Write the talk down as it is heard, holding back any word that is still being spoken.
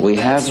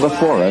have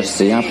before us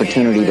the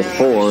opportunity to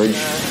forge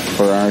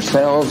for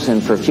ourselves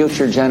and for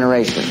future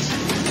generations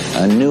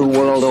a new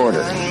world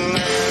order.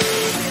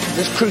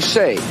 This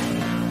crusade,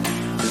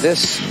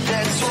 this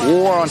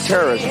war on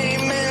terrorism,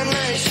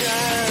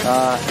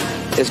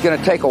 is going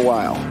to take a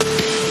while.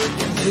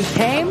 We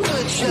came, we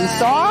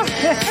saw,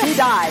 we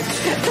died.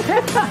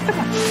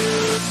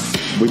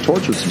 We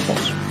tortured some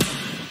folks.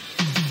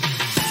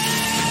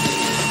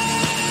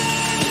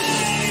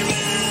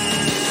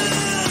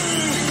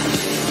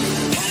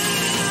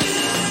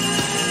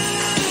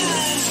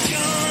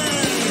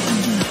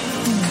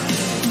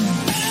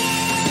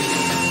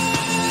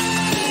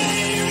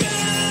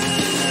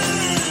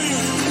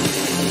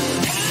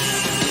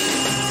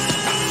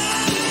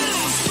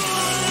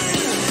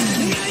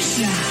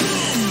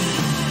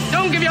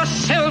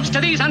 Yourselves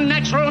to these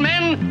unnatural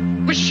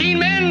men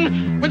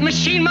with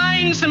machine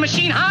minds and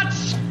machine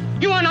hearts.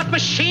 You are not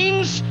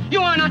machines.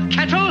 You are not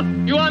cattle.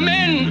 You are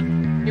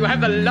men. You have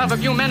the love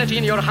of humanity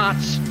in your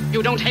hearts.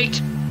 You don't hate.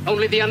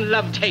 Only the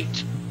unloved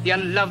hate. The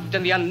unloved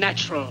and the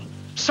unnatural.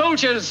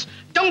 Soldiers,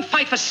 don't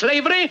fight for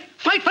slavery.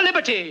 Fight for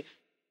liberty.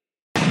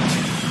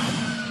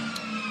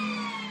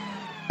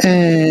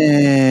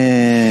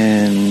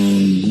 And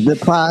the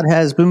pod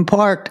has been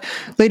parked.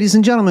 Ladies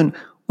and gentlemen,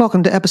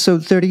 welcome to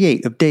episode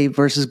 38 of Dave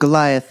versus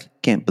Goliath.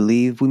 Can't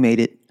believe we made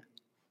it,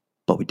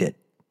 but we did.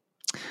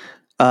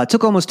 It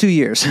took almost 2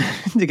 years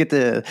to get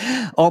to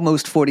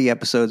almost 40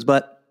 episodes,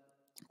 but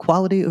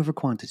quality over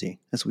quantity,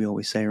 as we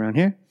always say around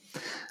here.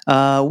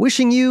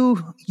 Wishing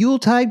you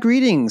Yuletide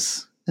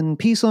greetings and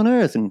peace on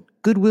earth and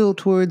goodwill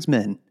towards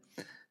men.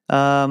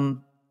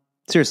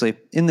 Seriously,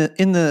 in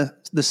the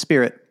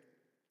spirit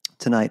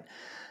tonight,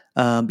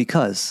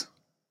 because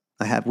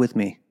I have with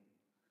me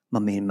my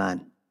main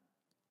man,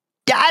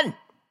 Dan.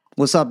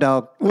 What's up,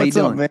 dog? How you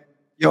doing? Man?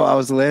 Yo, I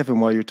was laughing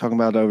while you were talking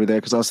about it over there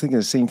because I was thinking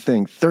the same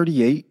thing.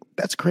 38,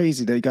 that's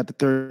crazy that you got the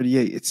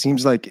 38. It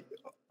seems like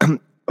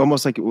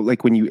almost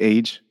like when you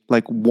age,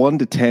 like 1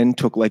 to 10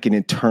 took like an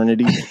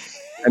eternity.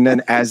 And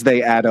then as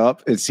they add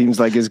up, it seems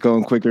like it's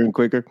going quicker and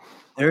quicker.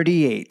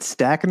 38,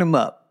 stacking them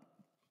up.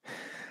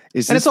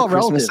 And it's all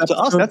relative to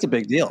us. That's a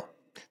big deal.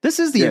 This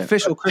is the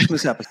official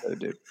Christmas episode,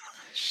 dude.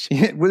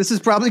 Well, this is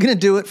probably going to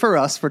do it for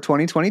us for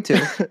 2022.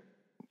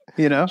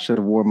 You know, should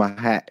have worn my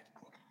hat.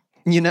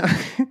 You know,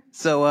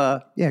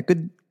 so yeah,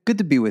 good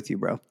to be with you,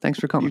 bro. Thanks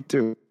for coming.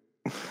 You too.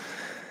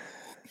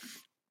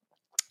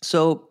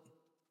 So,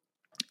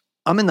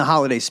 I'm in the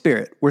holiday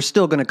spirit. We're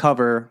still going to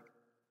cover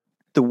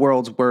the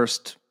world's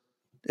worst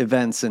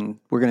events, and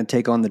we're going to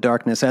take on the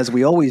darkness as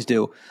we always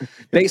do,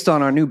 based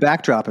on our new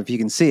backdrop. If you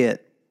can see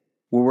it,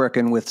 we're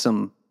working with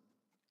some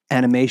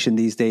animation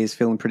these days.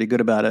 Feeling pretty good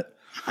about it.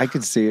 I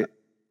can see it.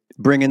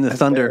 Bring in the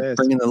thunder,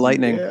 bring in the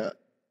lightning. Yeah.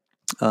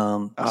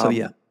 So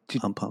yeah,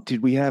 I'm pumped.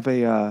 Did we have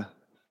a,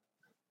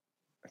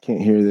 I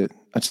can't hear that.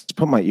 I just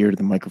put my ear to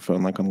the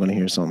microphone like I'm going to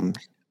hear something.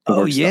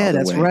 Oh yeah,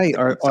 that's right.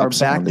 Our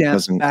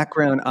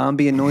background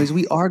ambient noise.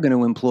 We are going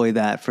to employ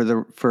that for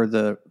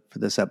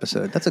this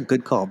episode. That's a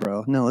good call,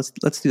 bro. No,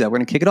 let's do that. We're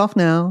going to kick it off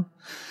now.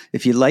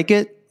 If you like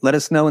it, let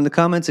us know in the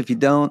comments. If you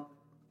don't,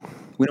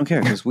 we don't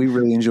care because we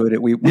really enjoyed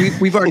it.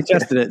 We've already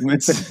tested it. And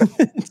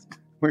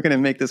we're going to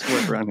make this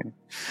work around here.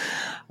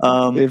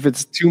 If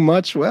it's too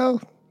much,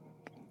 well.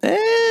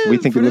 We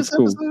think it looks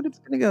cool. Episode, it's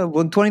going to go.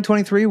 Well, in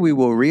 2023, we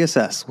will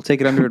reassess. We'll take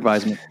it under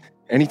advisement.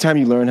 Anytime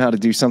you learn how to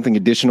do something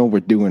additional, we're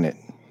doing it.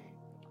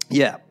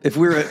 Yeah. If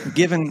we're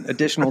given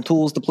additional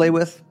tools to play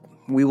with,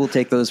 we will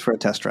take those for a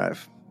test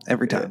drive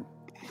every time.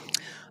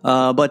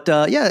 But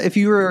if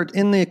you were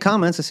in the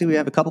comments, I see we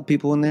have a couple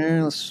people in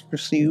there. Let's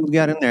see who we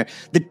got in there.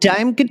 The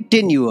Time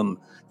Continuum.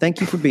 Thank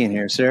you for being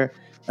here, sir.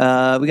 We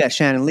got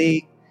Shannon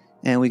Lee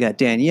and we got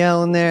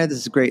Danielle in there. This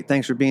is great.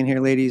 Thanks for being here,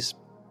 ladies.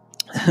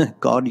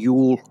 God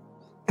Yule.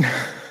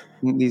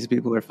 These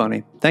people are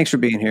funny. Thanks for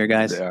being here,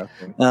 guys.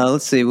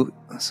 Let's see.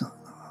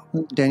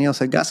 Danielle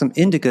said, got some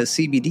indica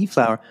CBD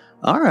flower.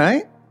 All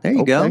right. There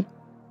you go.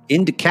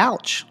 Indica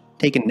couch.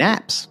 Taking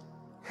naps.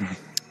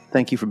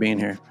 Thank you for being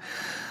here.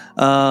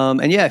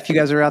 And yeah, if you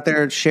guys are out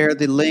there, share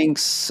the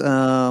links,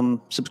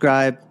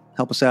 subscribe,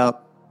 help us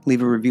out,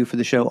 leave a review for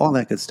the show, all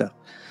that good stuff.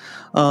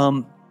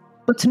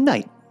 But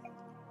tonight,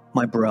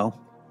 my bro,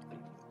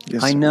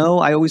 yes, I know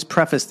I always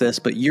preface this,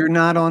 but you're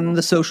not on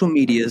the social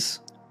medias,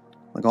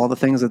 like all the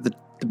things at the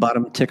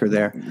bottom ticker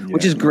there,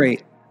 which is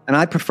great. And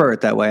I prefer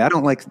it that way. I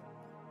don't like,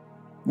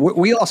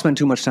 we all spend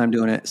too much time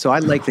doing it. So I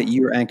like that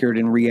you're anchored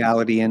in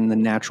reality and the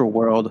natural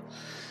world.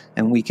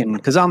 And we can,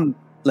 because I'm,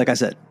 like I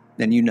said,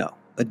 and you know,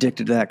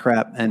 addicted to that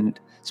crap and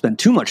spend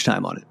too much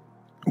time on it.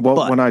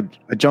 Well, when I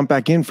jumped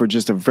back in for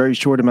just a very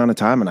short amount of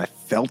time and I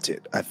felt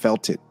it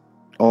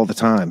all the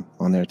time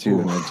on there too.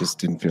 Ooh. And I just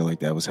didn't feel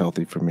like that was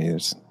healthy for me.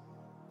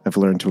 I've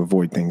learned to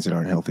avoid things that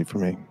aren't healthy for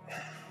me.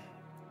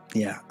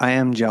 Yeah, I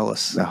am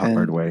jealous. The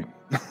hard way.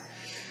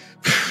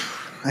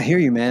 I hear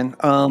you, man.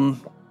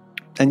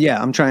 And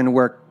yeah, I'm trying to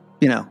work,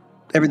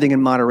 everything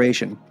in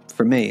moderation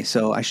for me.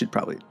 So I should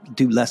probably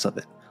do less of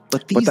it.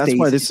 But that's days,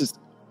 why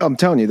I'm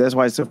telling you, that's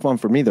why it's so fun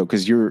for me though,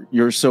 because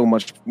you're so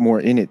much more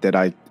in it that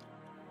I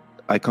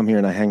I come here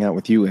and I hang out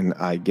with you and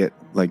I get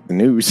like the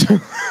news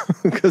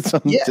because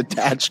I'm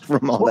detached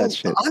from all that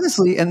shit.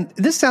 Honestly, and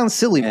this sounds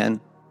silly, man,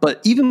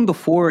 but even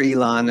before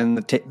Elon and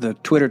the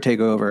Twitter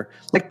takeover,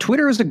 like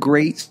Twitter is a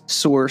great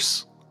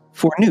source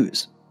for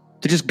news.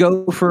 To just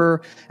go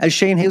for, as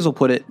Shane Hazel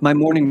put it, my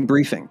morning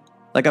briefing.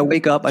 Like I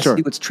wake up, I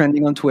see what's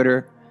trending on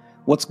Twitter,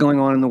 what's going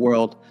on in the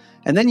world,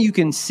 and then you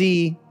can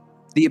see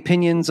the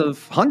opinions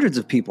of hundreds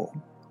of people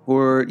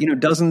or, you know,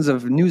 dozens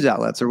of news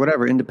outlets or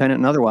whatever, independent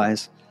and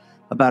otherwise,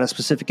 about a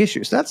specific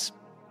issue. So that's,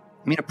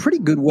 I mean, a pretty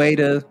good way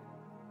to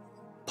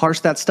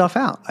parse that stuff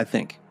out, I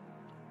think.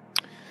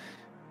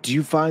 Do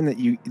you find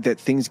that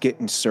things get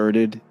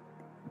inserted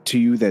to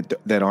you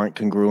that aren't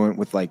congruent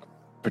with like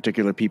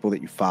particular people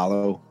that you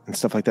follow and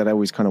stuff like that? I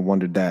always kind of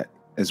wondered that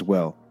as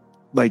well.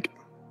 Like,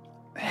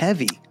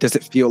 heavy. Does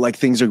it feel like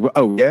things are?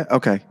 Oh yeah,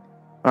 okay,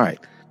 all right.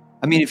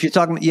 I mean, if you're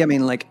talking, I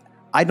mean, like,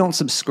 I don't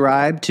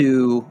subscribe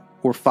to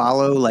or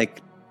follow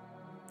like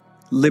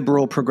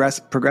liberal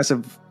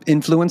progressive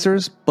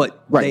influencers,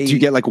 but right. Do you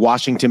get like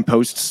Washington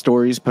Post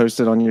stories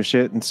posted on your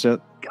shit and stuff?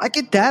 I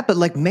get that, but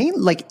like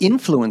like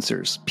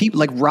influencers, people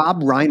like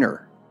Rob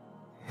Reiner,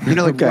 you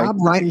know, like Rob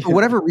Reiner, for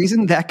whatever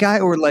reason, that guy,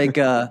 or like,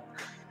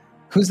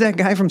 who's that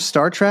guy from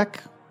Star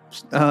Trek?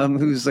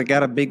 Who's like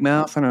got a big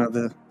mouth? I don't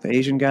know, the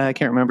Asian guy, I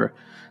can't remember.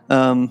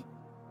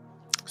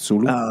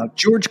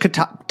 George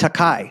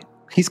Takai.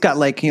 He's got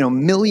like, you know,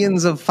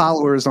 millions of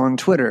followers on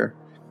Twitter,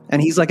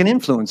 and he's like an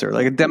influencer,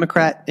 like a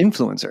Democrat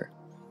influencer.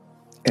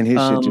 And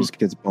his shit just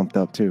gets bumped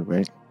up too,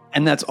 right?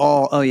 And that's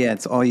all. Oh yeah,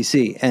 it's all you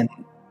see. And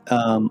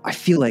I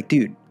feel like,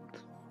 dude,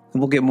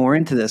 and we'll get more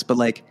into this, but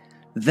like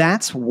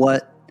that's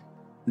what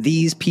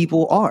these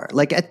people are.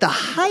 Like at the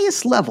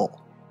highest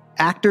level,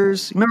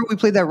 actors. Remember we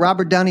played that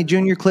Robert Downey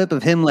Jr. clip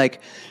of him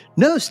like,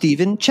 no,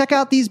 Steven, check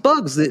out these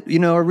bugs that, you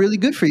know, are really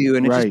good for you.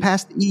 And it just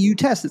passed the EU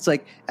test. It's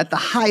like at the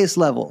highest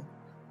level,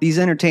 these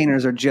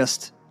entertainers are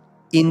just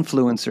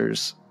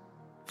influencers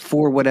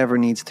for whatever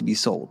needs to be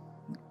sold.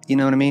 You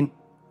know what I mean?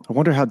 I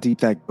wonder how deep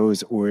that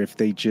goes, or if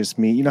they just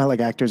mean, you know how like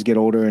actors get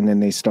older and then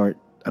they start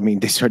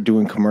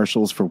doing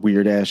commercials for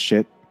weird ass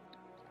shit.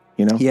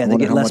 You know? Yeah, they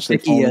get less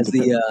picky as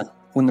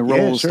when the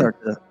roles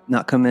start to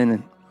not come in,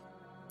 and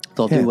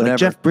they'll do whatever. Like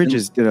Jeff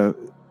Bridges did a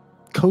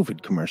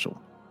COVID commercial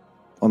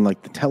on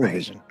like the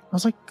television. Right. I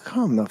was like,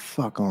 come the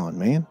fuck on,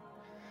 man.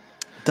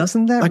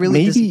 Doesn't that like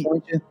really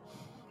disappoint you?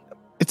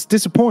 It's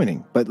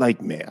disappointing, but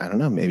like, man, I don't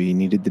know. Maybe he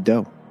needed the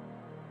dough.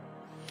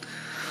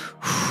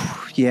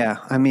 Yeah,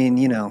 I mean,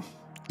 you know,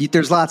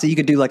 there's lots of, you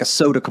could do like a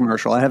soda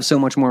commercial. I have so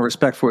much more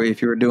respect for you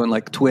if you were doing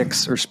like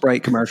Twix or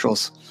Sprite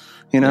commercials,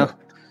 you know?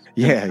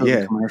 Yeah.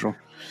 Commercial.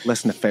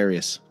 Less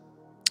nefarious.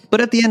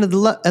 But at the end of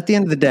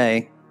the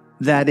day,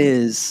 that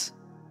is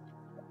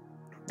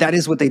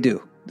what they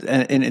do,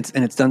 and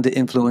it's done to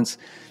influence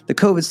the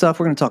COVID stuff.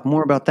 We're going to talk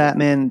more about that,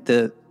 man.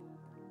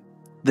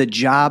 The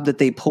job that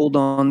they pulled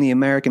on the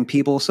American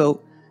people.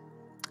 So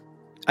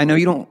I know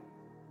you're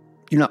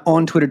not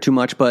on Twitter too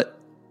much, but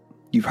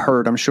you've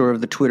heard, I'm sure,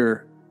 of the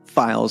Twitter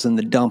files and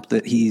the dump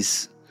that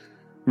he's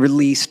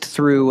released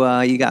through.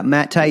 You got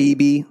Matt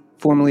Taibbi,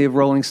 formerly of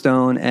Rolling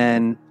Stone,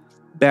 and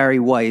Barry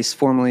Weiss,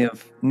 formerly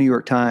of New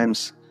York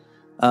Times,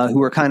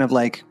 who are kind of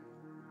like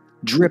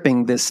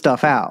dripping this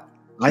stuff out,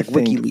 like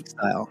WikiLeaks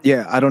style.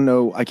 Yeah, I don't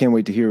know. I can't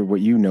wait to hear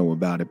what you know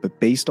about it. But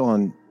based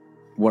on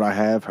what I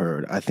have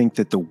heard, I think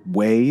that the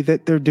way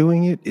that they're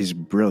doing it is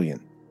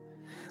brilliant.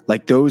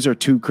 Like those are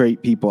two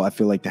great people, I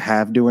feel like, to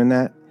have doing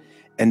that.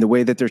 And the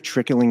way that they're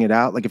trickling it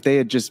out, like if they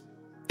had just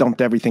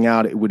dumped everything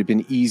out, it would have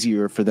been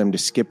easier for them to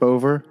skip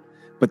over.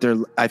 But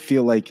I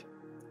feel like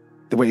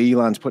the way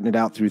Elon's putting it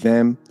out through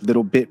them,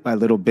 little bit by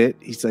little bit,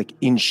 he's like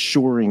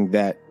ensuring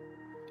that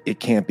it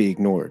can't be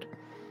ignored.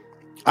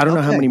 I don't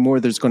know how many more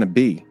there's going to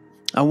be.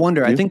 I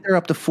wonder. I think they're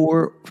up to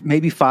 4,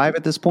 maybe 5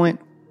 at this point.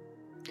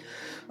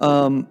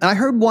 I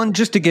heard one,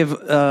 just to give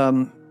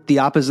the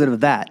opposite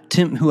of that.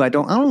 Tim, who I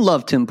don't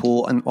love Tim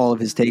Pool and all of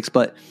his takes,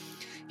 but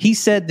he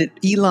said that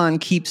Elon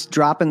keeps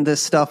dropping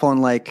this stuff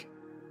on like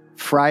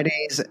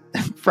Friday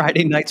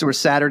nights or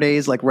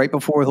Saturdays, like right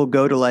before he'll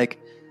go to like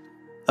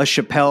a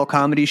Chappelle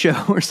comedy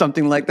show or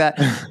something like that.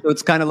 So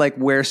it's kind of like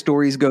where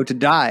stories go to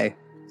die,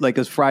 like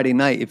a Friday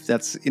night. If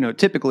that's, you know,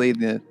 typically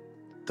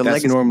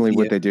that's normally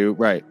what they do,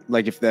 right?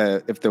 Like if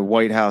the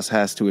White House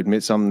has to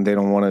admit something they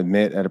don't want to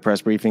admit at a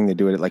press briefing, they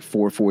do it at like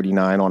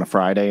 4:49 on a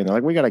Friday, and they're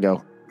like, "We gotta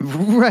go."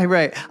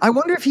 Right. I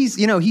wonder if he's,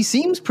 you know, he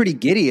seems pretty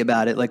giddy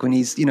about it. Like when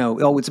he's, you know,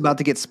 oh, it's about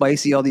to get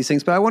spicy, all these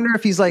things. But I wonder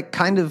if he's like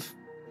kind of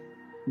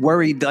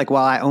worried, like,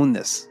 well, I own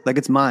this, like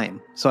it's mine.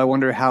 So I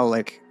wonder how,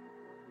 like,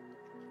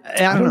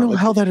 I don't know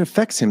how that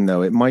affects him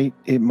though. It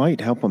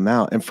might help him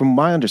out. And from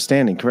my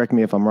understanding, correct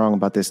me if I'm wrong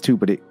about this too,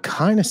 but it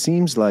kind of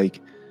seems like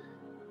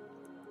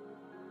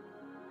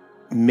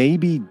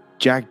maybe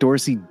Jack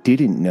Dorsey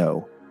didn't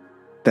know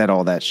that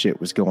all that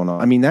shit was going on.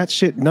 I mean,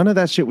 none of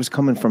that shit was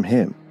coming from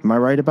him. Am I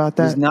right about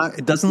that?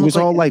 It was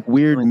all like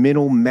weird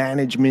middle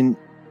management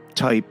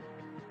type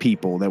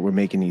people that were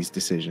making these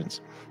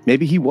decisions.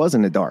 Maybe he was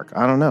in the dark.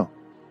 I don't know.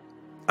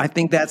 I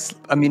think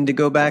to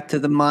go back to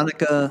the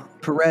Monica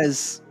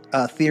Perez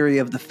theory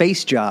of the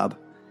face job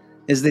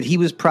is that he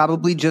was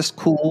probably just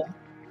cool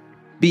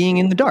being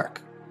in the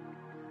dark.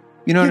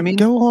 You know what I mean?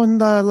 Go on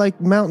the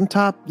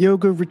mountaintop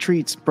yoga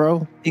retreats,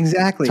 bro.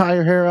 Exactly. Tie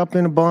your hair up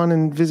in a bun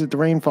and visit the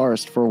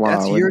rainforest for a while.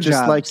 That's your just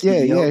job,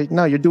 CEO.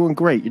 No, you're doing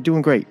great. You're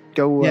doing great.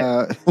 Go,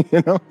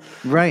 you know.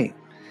 Right.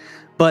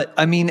 But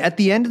I mean, at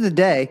the end of the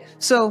day,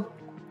 so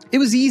it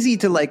was easy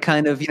to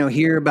kind of,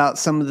 hear about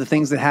some of the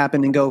things that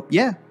happened and go,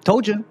 yeah,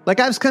 told you.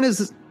 I was kind of,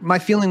 my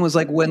feeling was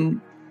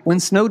when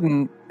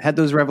Snowden had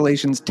those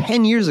revelations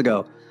 10 years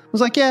ago, I was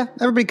like, yeah,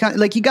 everybody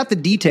kind of, he got the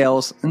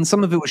details and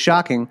some of it was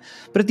shocking.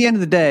 But at the end of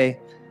the day,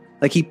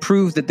 he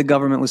proved that the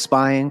government was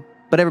spying,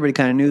 but everybody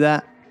kind of knew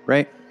that,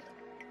 right?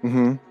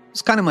 Mm-hmm.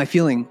 It's kind of my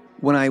feeling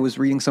when I was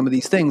reading some of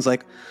these things, they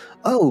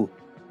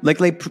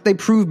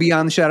proved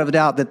beyond the shadow of a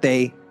doubt that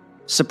they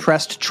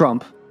suppressed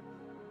Trump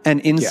and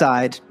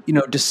inside,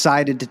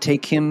 decided to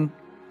take him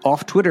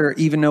off Twitter,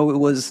 even though it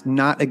was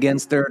not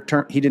against their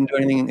term. He didn't do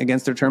anything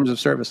against their terms of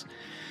service.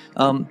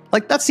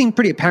 That seemed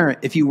pretty apparent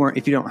if you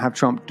don't have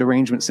Trump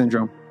derangement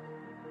syndrome.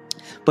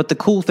 But the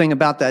cool thing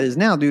about that is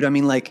now, dude, I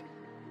mean,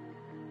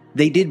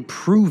 they did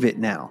prove it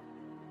now,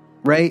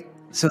 right?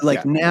 So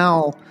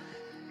now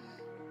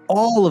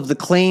all of the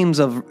claims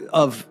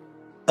of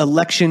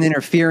election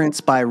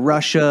interference by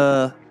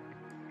Russia,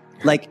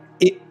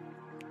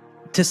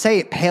 to say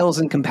it pales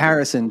in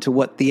comparison to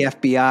what the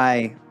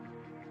FBI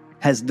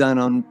has done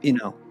on,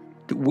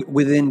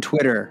 within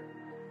Twitter,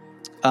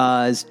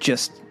 is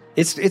just,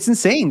 it's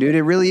insane, dude.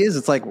 It really is.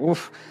 It's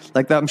oof.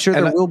 I'm sure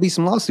there will be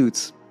some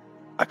lawsuits.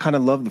 I kind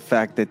of love the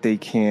fact that they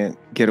can't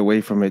get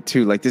away from it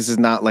too. This is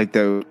not like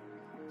the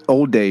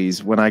old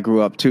days when I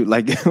grew up too.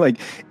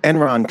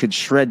 Enron could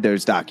shred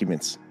those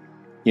documents,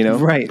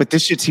 Right. But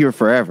this shit's here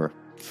forever.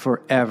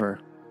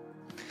 Forever.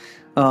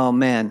 Oh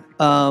man.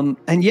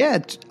 And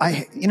yet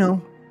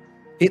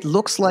it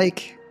looks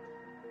like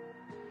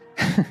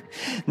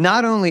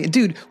not only,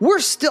 dude,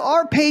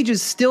 our page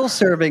is still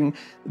serving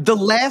the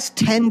last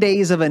 10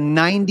 days of a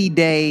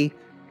 90-day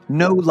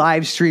no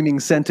live streaming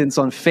sentence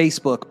on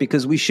Facebook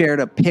because we shared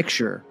a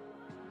picture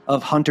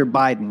of Hunter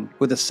Biden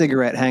with a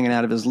cigarette hanging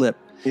out of his lip.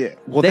 Yeah.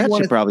 Well, that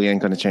shit probably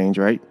ain't going to change,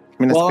 right?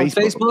 I mean, on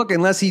Facebook,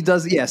 unless he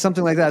does,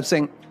 something like that. I'm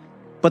saying,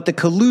 but the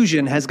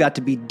collusion has got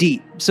to be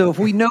deep. So if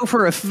we know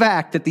for a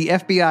fact that the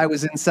FBI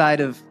was inside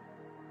of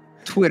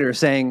Twitter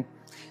saying,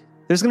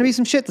 there's going to be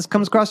some shit that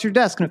comes across your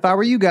desk, and if I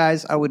were you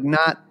guys, I would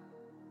not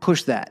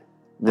push that.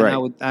 Right.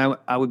 And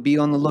I would be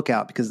on the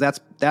lookout because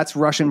that's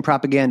Russian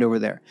propaganda over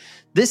there.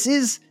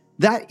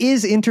 That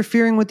is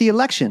interfering with the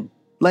election.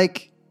 I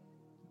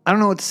don't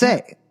know what to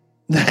say,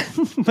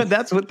 but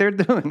that's what they're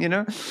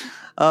doing.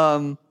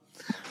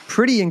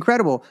 Pretty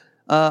incredible.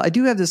 I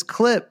do have this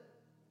clip.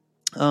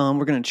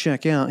 We're going to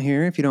check out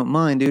here if you don't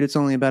mind, dude. It's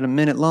only about a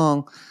minute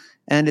long,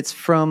 and it's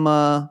from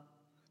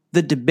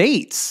the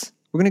debates.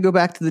 We're going to go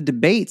back to the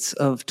debates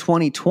of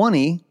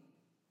 2020,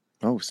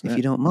 if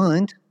you don't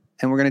mind.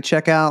 And we're going to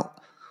check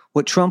out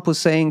what Trump was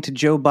saying to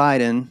Joe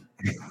Biden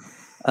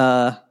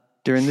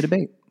during the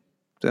debate.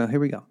 So here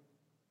we go.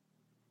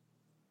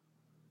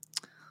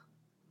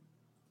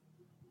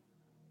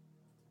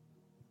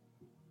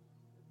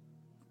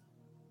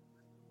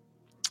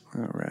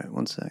 All right,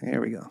 one second.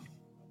 Here we go.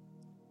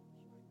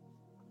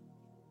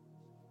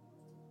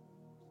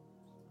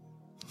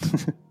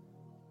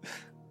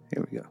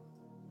 Here we go.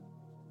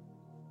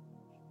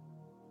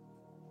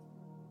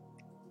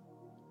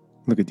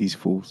 Look at these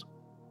fools.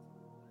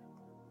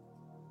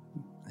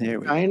 Here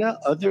we go. China,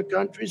 other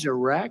countries,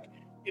 Iraq.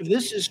 If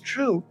this is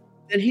true,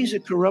 then he's a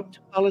corrupt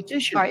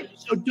politician. Right.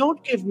 So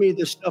don't give me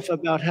the stuff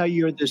about how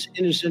you're this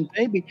innocent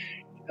baby.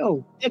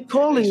 No, they're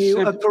calling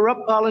you a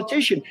corrupt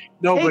politician.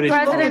 Hey,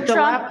 President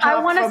Trump, I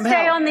want to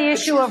stay on the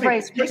issue of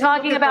race. We're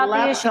talking about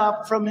the issue.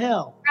 Laptop from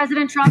hell.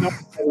 President Trump,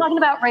 we're talking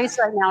about race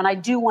right now, and I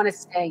do want to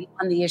stay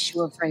on the issue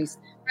of race.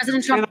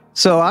 President Trump.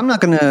 So I'm not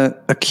going to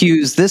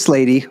accuse this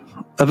lady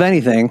of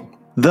anything,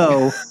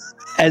 though.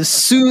 As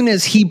soon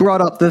as he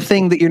brought up the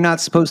thing that you're not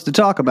supposed to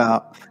talk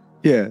about,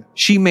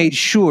 she made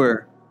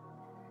sure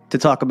to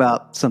talk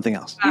about something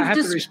else. I have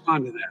to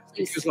respond to that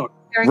because look,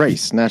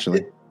 race,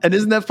 naturally. And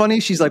isn't that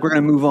funny? She's like, we're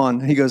going to move on.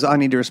 He goes, I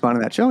need to respond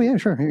to that. Oh, yeah,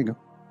 sure. Here you go.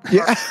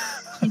 Yeah.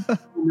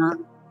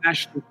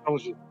 national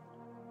intelligence,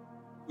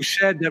 who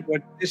said that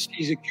what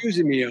he's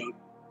accusing me of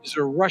is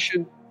a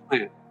Russian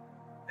plan.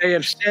 They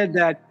have said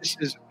that this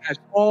has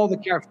all the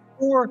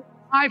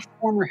 5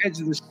 former heads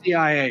of the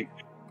CIA.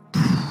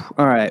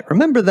 All right.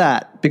 Remember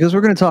that, because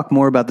we're going to talk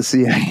more about the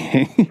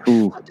CIA.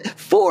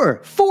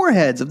 Four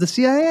heads of the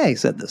CIA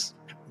said this.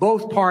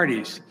 Both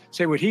parties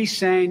say what he's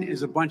saying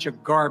is a bunch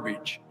of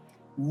garbage.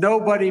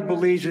 Nobody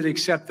believes it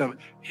except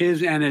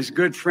his and his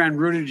good friend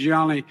Rudy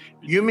Giuliani.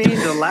 You mean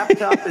the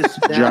laptop is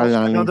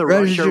down? Another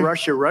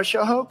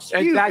Russia hoax?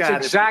 That's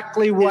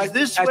exactly what. Is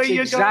this where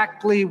you're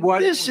exactly going? What?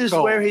 This is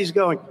going. where he's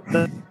going.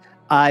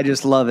 I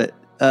just love it.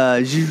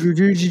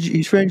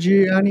 His friend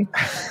Giuliani.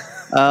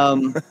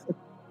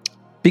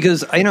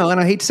 Because and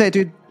I hate to say it,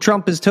 dude,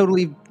 Trump is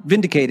totally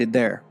vindicated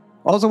there.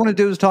 All I want to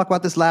do is talk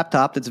about this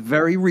laptop that's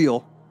very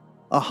real,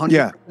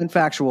 100%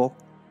 factual.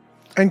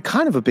 And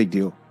kind of a big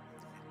deal.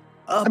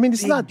 I mean,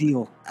 it's not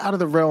deal. out of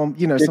the realm.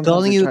 You know, They're sometimes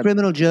calling you a try-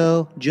 criminal,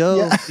 Joe. Joe,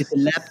 Yeah. if the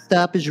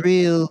laptop is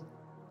real,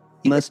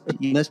 you must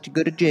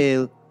go to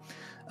jail.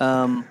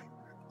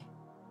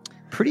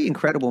 Pretty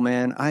incredible,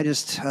 man. I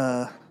just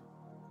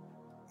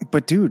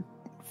But dude,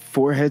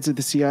 4 heads of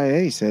the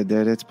CIA said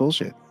that it's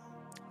bullshit.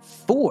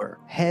 4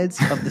 heads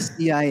of the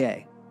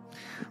CIA.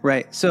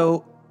 Right.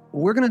 So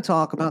we're going to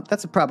talk about,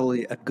 that's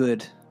probably a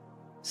good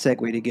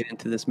segue to get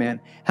into this, man.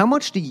 How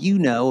much do you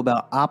know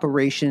about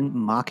Operation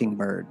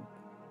Mockingbird?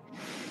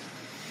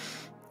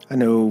 I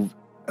know.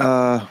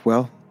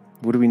 Well,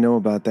 what do we know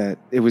about that?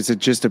 It was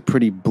just a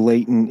pretty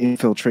blatant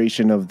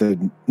infiltration of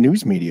the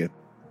news media,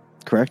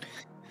 correct?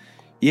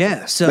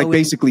 Yeah. So Like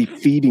basically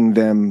feeding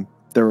them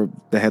the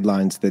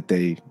headlines that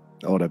they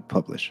ought to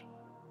publish.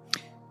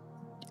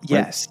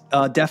 yes,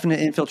 definite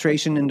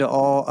infiltration into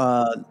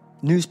all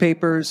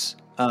newspapers,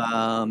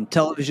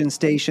 television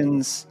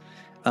stations.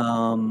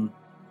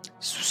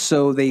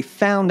 So they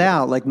found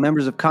out, like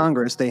members of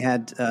Congress, they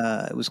had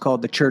it was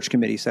called the Church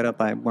Committee, set up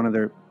by one of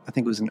their, I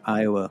think it was an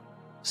Iowa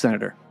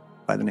senator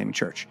by the name of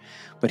Church,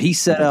 but he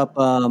set up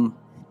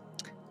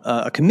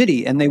a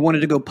committee, and they wanted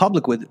to go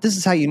public with it. This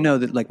is how you know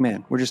that, like,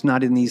 man, we're just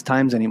not in these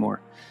times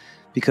anymore,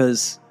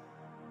 because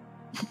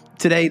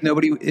today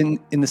nobody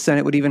in the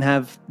Senate would even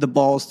have the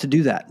balls to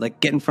do that,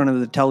 like get in front of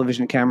the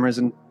television cameras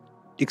and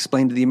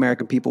explain to the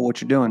American people what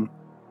you're doing.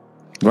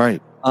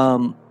 Right.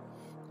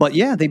 But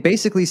yeah, they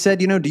basically said,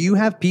 do you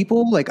have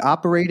people like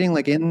operating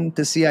like in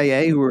the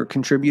CIA who are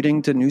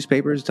contributing to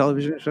newspapers,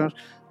 television shows?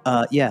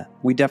 Yeah,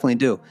 we definitely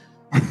do.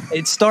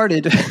 It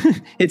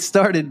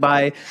started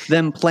by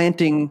them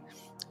planting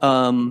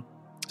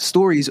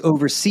stories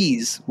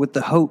overseas with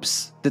the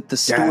hopes that the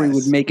story Yes.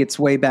 would make its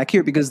way back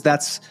here, because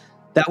that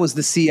was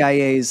the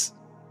CIA's,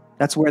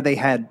 that's where they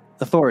had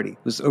authority,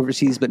 was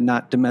overseas but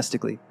not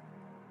domestically.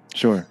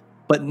 Sure.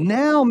 But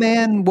now,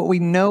 man, what we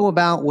know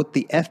about what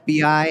the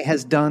FBI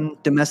has done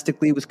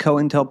domestically with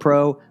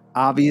COINTELPRO,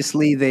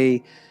 obviously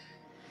they,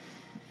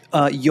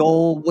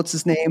 Yoel, what's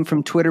his name,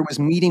 from Twitter, was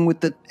meeting with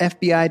the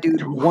FBI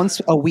dude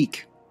once a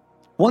week.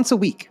 Once a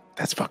week.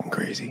 That's fucking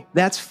crazy.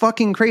 That's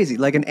fucking crazy.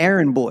 Like an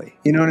errand boy.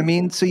 You know what I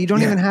mean? So you don't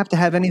Yeah. even have to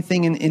have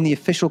anything in the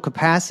official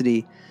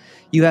capacity.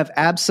 You have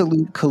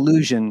absolute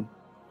collusion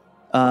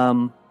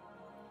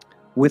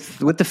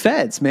with the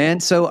feds, man.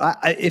 So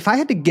if I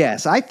had to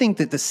guess, I think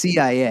that the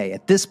CIA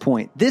at this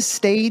point, this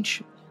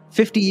stage,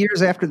 50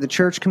 years after the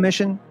Church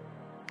Commission,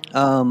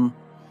 that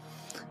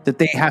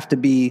they have to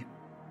be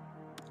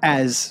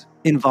as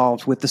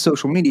involved with the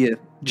social media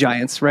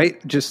giants,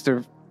 right? Just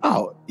their...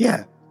 Oh,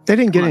 yeah. They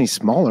didn't get any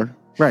smaller.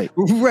 Right.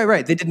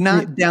 Right. They did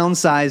not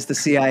downsize the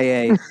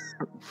CIA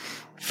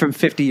from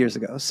 50 years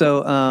ago.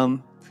 So,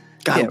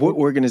 God, yeah. what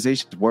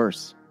organization's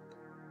worse?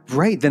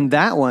 Right, then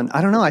that one,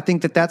 I don't know. I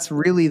think that's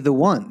really the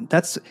one.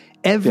 That's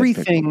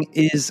everything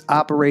is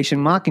Operation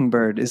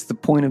Mockingbird is the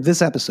point of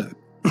this episode.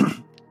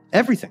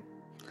 Everything.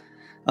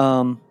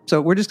 So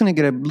we're just going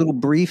to get a little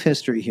brief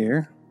history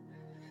here,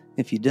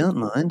 if you don't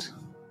mind.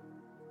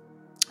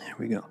 There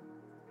we go.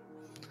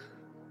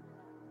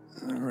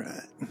 All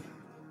right.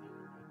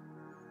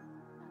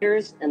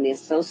 Reuters and the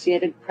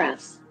Associated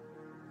Press.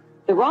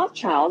 The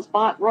Rothschilds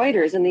bought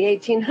Reuters in the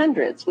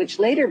 1800s, which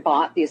later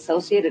bought the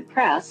Associated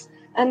Press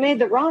and made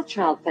the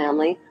Rothschild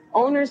family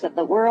owners of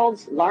the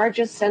world's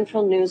largest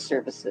central news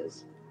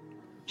services.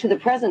 To the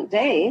present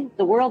day,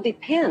 the world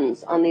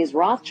depends on these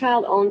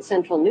Rothschild-owned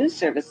central news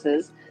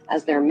services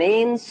as their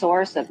main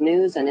source of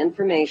news and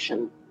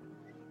information.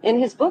 In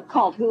his book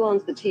called Who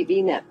Owns the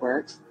TV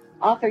Networks,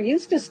 author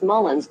Eustace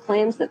Mullins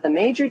claims that the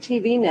major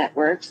TV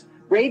networks,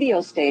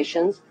 radio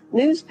stations,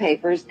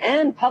 newspapers,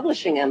 and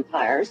publishing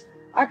empires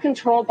are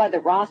controlled by the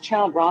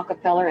Rothschild,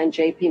 Rockefeller, and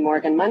J.P.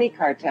 Morgan money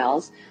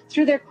cartels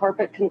through their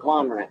corporate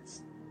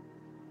conglomerates.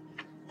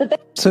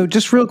 So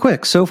just real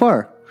quick, so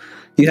far,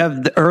 you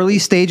have the early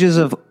stages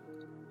of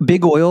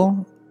big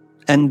oil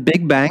and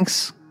big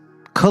banks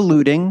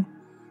colluding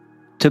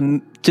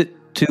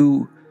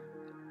to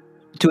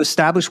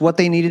establish what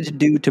they needed to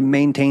do to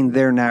maintain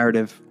their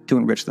narrative to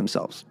enrich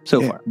themselves.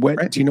 So far,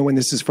 right? Do you know when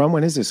this is from?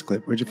 When is this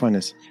clip? Where'd you find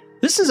this?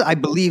 This is, I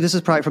believe, this is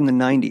probably from the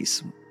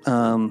 90s.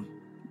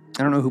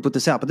 I don't know who put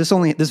this out, but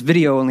this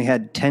video only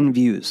had 10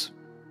 views,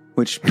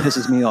 which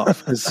pisses me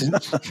off because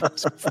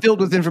it's filled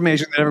with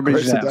information that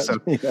everybody should have. So,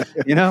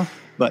 you know,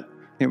 but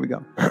here we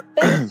go.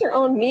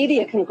 Their-owned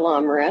media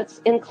conglomerates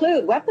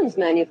include weapons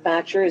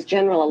manufacturers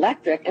General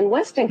Electric and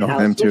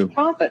Westinghouse, which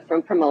profit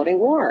from promoting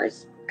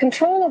wars.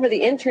 Control over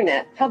the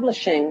internet,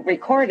 publishing,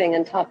 recording,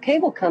 and top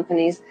cable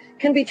companies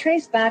can be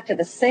traced back to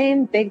the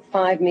same big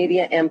five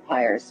media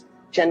empires: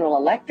 General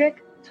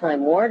Electric,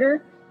 Time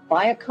Warner,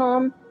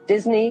 Viacom,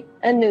 Disney,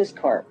 and News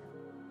Corp.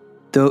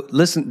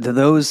 Listen to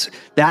those.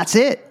 That's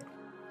it.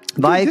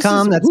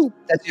 Viacom.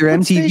 That's your what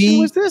MTV. Station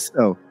was this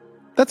though?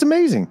 That's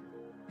amazing.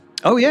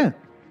 Oh yeah.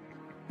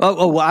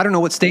 Oh well, I don't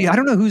know what state. I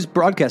don't know who's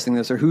broadcasting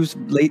this or whose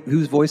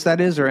voice that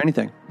is or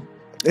anything.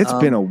 It's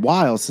been a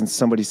while since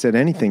somebody said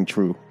anything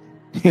true.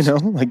 You know,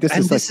 like this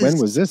is like, when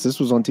was this? This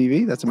was on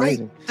TV? That's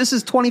amazing. Right. This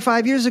is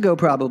 25 years ago,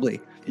 probably.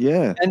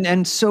 Yeah.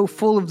 And so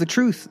full of the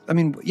truth. I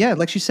mean, yeah,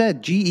 like she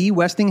said, GE,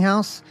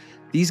 Westinghouse,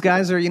 these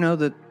guys are,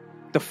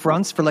 the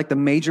fronts for like the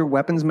major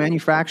weapons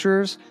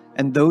manufacturers,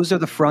 and those are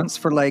the fronts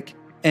for like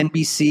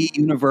NBC,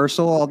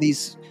 Universal, all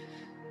these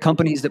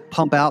companies that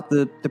pump out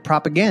the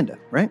propaganda,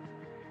 right?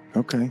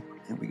 Okay.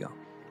 There we go.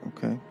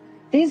 Okay.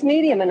 These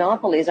media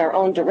monopolies are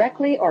owned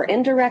directly or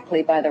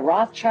indirectly by the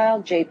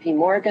Rothschild, J.P.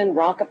 Morgan,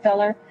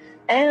 Rockefeller,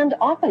 and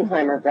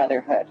Oppenheimer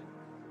Brotherhood.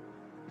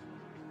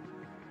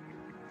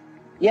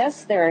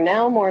 Yes, there are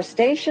now more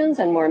stations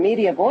and more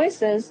media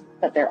voices,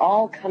 but they're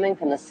all coming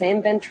from the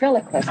same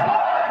ventriloquist.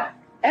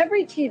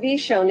 Every TV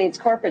show needs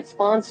corporate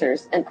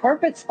sponsors, and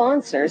corporate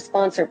sponsors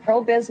sponsor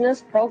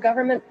pro-business,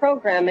 pro-government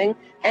programming,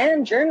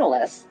 and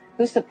journalists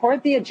who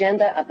support the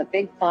agenda of the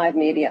big five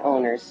media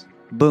owners.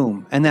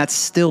 Boom. And that's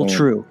still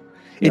true.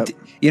 Yep.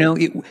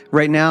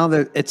 Right now,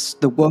 it's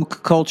the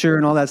woke culture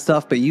and all that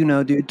stuff, but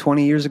dude,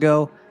 20 years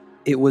ago,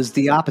 it was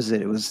the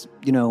opposite. It was,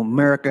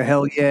 America,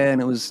 hell yeah, and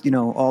it was,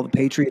 all the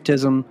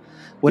patriotism.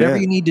 Whatever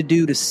you need to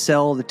do to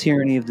sell the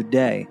tyranny of the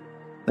day,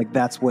 like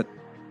that's what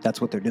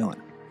they're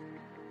doing.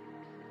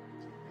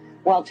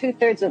 While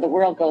 2/3 of the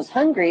world goes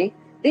hungry,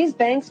 these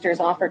banksters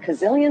offer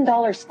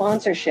gazillion-dollar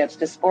sponsorships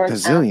to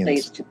sports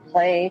athletes to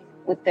play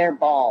with their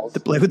balls.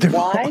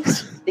 Why?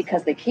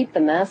 Because they keep the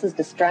masses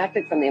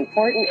distracted from the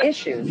important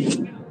issues.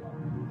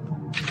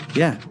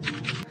 Yeah.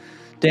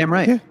 Damn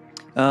right.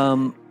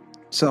 Yeah.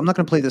 So I'm not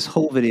going to play this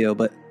whole video,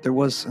 but there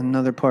was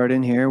another part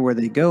in here where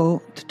they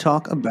go to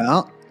talk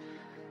about,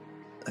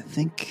 I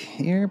think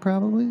here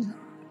probably,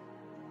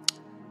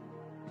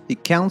 the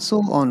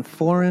Council on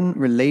Foreign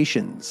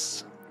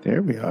Relations.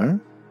 There we are.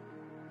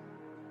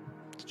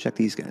 Let's check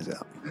these guys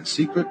out. And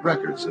secret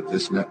records of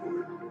this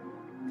network.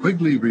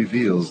 Quigley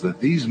reveals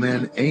that these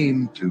men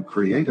aim to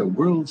create a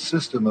world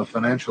system of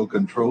financial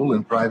control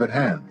in private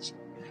hands,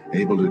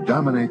 able to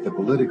dominate the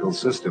political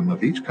system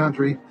of each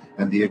country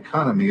and the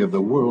economy of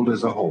the world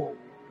as a whole.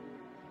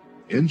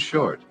 In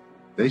short,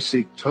 they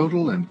seek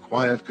total and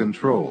quiet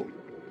control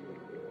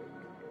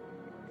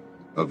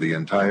of the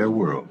entire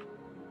world.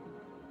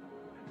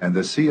 And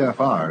the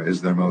CFR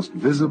is their most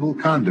visible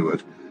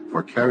conduit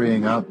for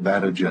carrying out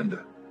that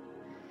agenda.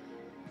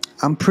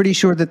 I'm pretty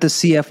sure that the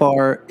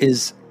CFR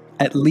is,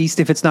 at least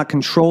if it's not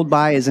controlled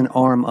by, is an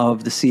arm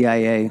of the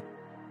CIA.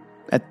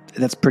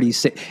 That's pretty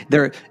sick.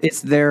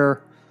 It's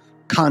their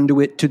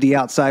conduit to the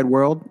outside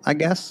world, I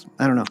guess.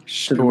 I don't know.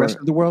 Sure. To the rest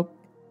of the world?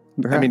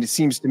 Perhaps. I mean, it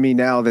seems to me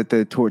now that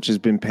the torch has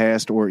been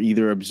passed or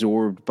either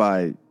absorbed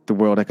by the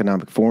World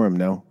Economic Forum,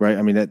 no? Right?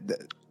 I mean,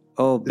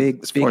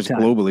 big, as far as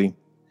time. Globally.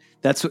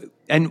 That's,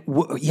 and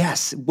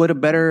yes, what a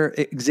better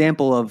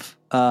example of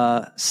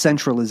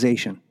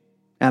centralization.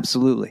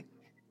 Absolutely.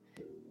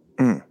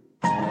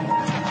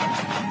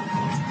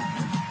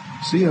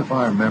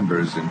 CFR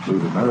members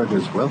include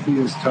America's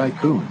wealthiest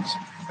tycoons,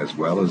 as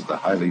well as the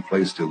highly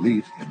placed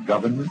elite in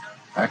government,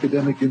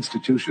 academic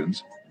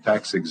institutions,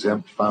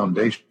 tax-exempt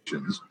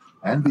foundations,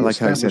 and the I like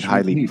how I said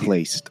highly media.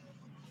 placed.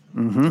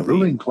 Mm-hmm.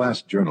 Ruling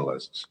Class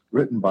Journalists,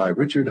 written by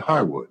Richard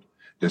Harwood,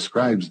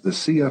 describes the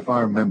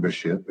CFR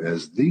membership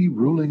as the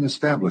ruling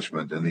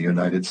establishment in the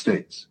United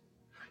States.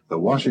 The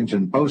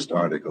Washington Post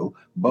article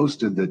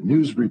boasted that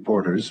news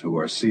reporters who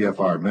are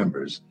CFR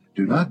members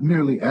do not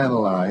merely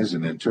analyze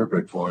and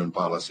interpret foreign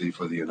policy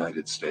for the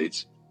United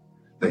States,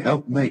 they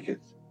help make it.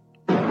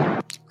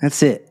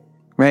 That's it,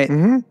 right?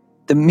 Mm-hmm.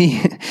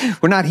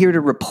 We're not here to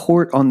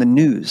report on the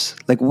news.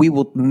 Like, we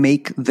will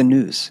make the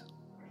news,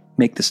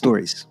 make the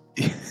stories.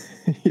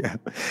 Yeah.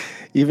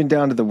 Even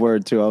down to the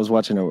word, too. I was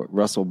watching a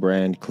Russell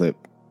Brand clip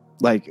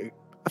like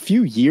a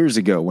few years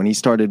ago when he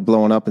started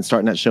blowing up and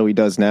starting that show he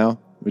does now,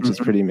 which is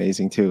pretty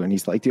amazing, too. And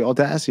he's like, the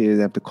audacity is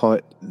they have to call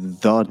it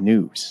the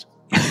news.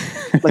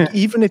 Like,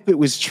 even if it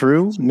was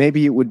true,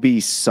 maybe it would be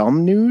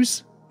some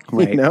news,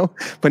 right? You know?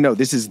 But no,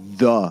 this is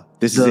it.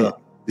 This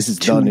is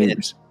the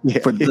news.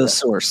 For the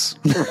source.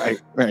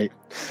 Right.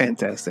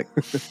 Fantastic.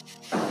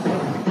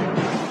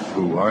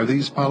 Who are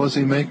these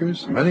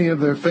policymakers? Many of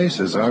their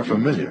faces are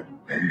familiar.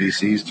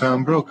 NBC's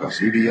Tom Brokaw,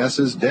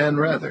 CBS's Dan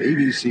Rather,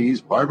 ABC's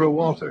Barbara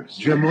Walters,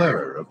 Jim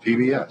Lehrer of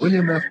PBS,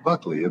 William F.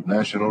 Buckley of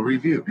National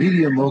Review,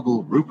 media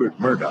mogul Rupert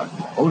Murdoch,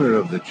 owner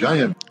of the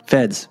giant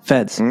Feds.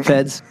 That's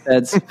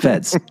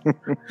what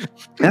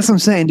I'm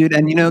saying, dude.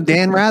 And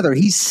Dan Rather,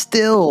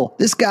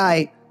 this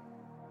guy,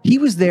 he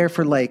was there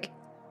for like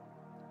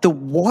the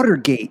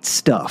Watergate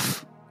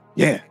stuff.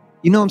 Yeah.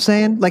 You know what I'm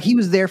saying? Like, he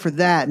was there for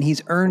that, and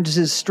he's earned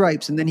his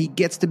stripes, and then he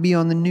gets to be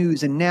on the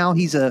news, and now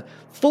he's a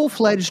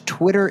full-fledged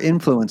Twitter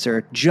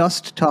influencer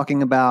just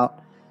talking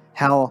about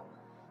how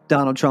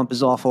Donald Trump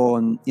is awful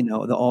and,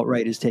 the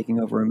alt-right is taking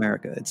over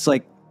America. It's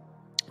like,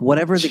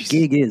 whatever the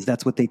gig is,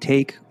 that's what they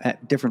take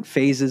at different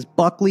phases.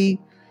 Buckley,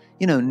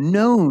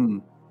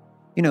 known,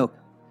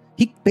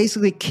 he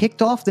basically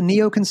kicked off the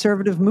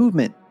neoconservative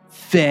movement.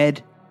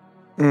 Fed.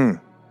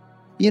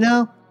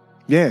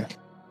 Yeah.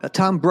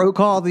 Tom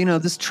Brokaw,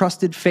 this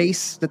trusted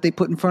face that they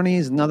put in front of you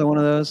is another one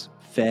of those.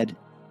 Fed.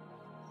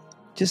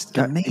 Just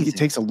amazing. It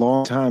takes a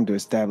long time to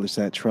establish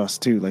that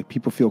trust, too. Like,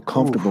 people feel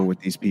comfortable with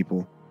these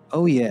people.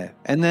 Oh yeah,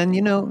 and then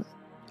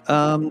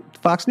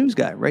Fox News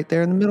guy right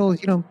there in the middle,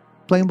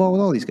 playing ball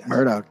with all these guys.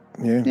 Murdoch.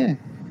 Yeah.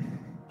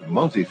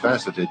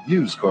 Multifaceted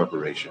News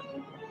Corporation.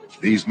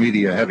 These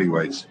media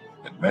heavyweights,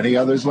 and many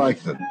others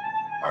like them,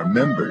 are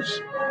members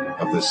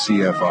of the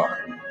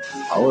CFR.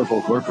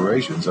 Powerful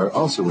corporations are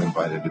also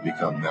invited to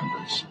become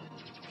members.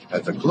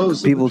 At the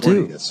close of the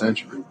 20th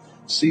century,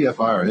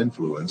 CFR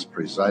influence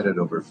presided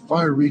over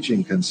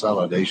far-reaching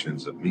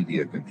consolidations of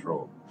media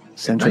control.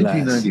 In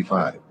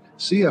 1995,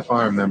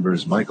 CFR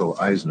members Michael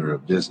Eisner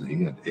of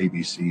Disney and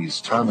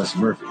ABC's Thomas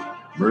Murphy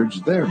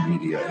merged their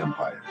media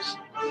empires.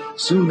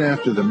 Soon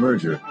after the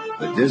merger,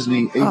 the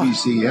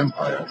Disney-ABC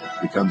empire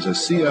becomes a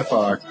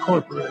CFR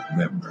corporate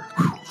member.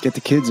 Get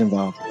the kids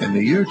involved. In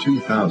the year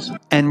 2000.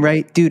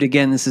 And dude,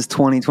 again, this is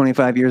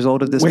 25 years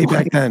old at this point. Way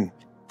back then.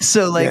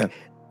 So,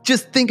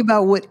 just think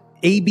about what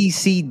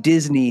ABC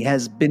Disney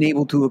has been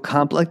able to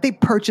accomplish.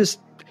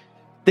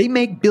 They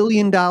make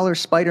billion-dollar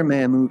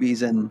Spider-Man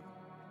movies and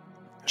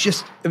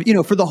just,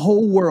 for the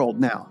whole world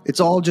now. It's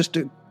all just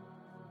a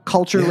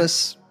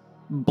cultureless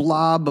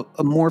blob,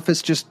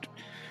 amorphous, just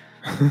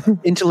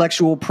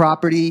intellectual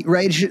property,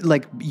 right?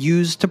 Like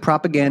used to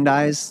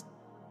propagandize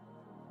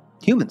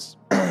humans.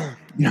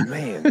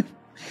 Man,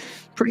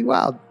 pretty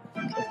wild.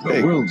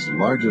 The world's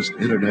largest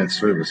internet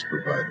service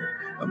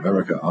provider,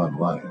 America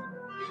Online,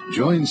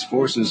 joins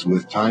forces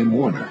with Time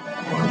Warner,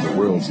 one of the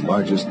world's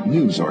largest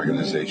news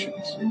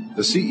organizations.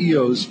 The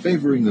CEOs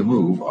favoring the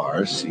move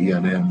are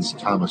CNN's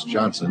Thomas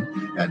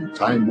Johnson and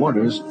Time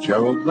Warner's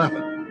Gerald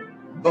Levin,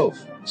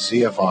 both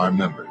CFR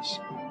members.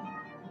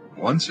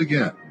 Once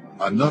again,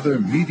 another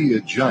media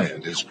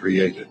giant is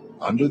created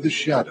under the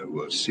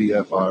shadow of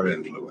CFR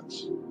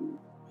influence.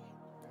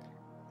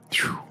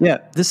 Yeah,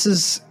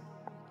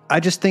 I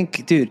just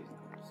think, dude,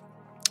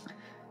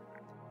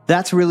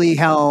 that's really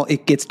how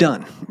it gets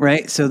done,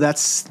 right? So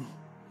that's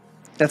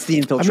the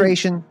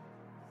infiltration.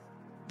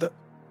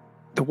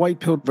 The white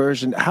pilled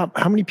version, how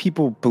many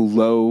people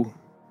below,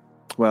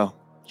 well,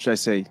 should I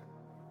say,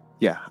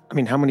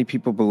 how many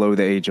people below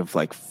the age of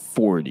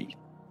 40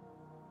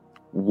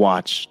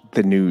 watch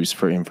the news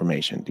for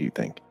information, do you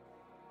think?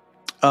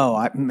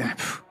 Oh,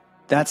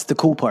 that's the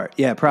cool part.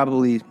 Yeah,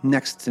 probably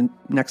next to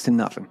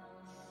nothing.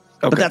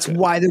 Okay, but that's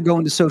why they're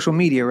going to social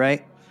media,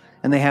 right?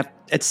 And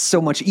it's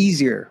so much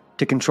easier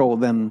to control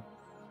them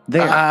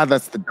there.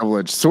 That's the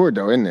double-edged sword,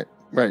 though, isn't it?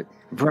 Right.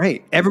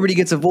 Right. Everybody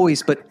gets a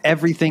voice, but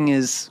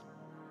there's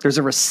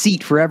a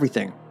receipt for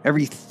everything.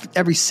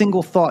 Every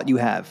single thought you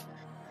have,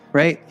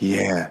 right?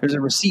 Yeah. There's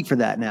a receipt for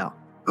that now.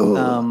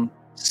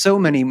 So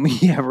many,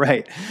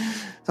 right.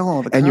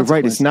 And you're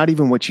right. It's not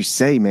even what you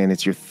say, man.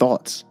 It's your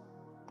thoughts.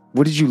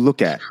 What did you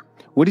look at?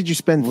 What did you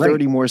spend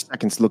 30 more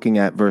seconds looking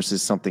at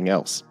versus something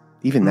else?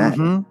 Even that,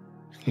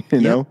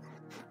 you know?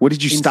 What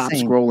did you stop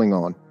scrolling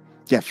on?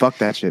 Yeah, fuck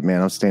that shit, man.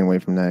 I'm staying away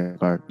from that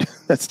part.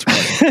 That's too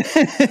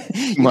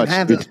much. You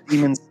have those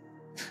demons.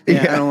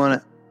 Yeah, I don't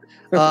want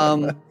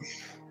it.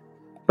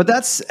 But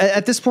that's,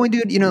 at this point,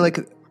 dude,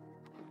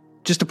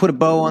 just to put a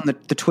bow on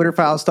the Twitter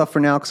file stuff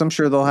for now, because I'm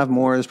sure they'll have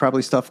more. There's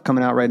probably stuff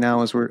coming out right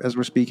now as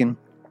we're speaking.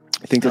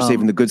 I think they're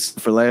saving the good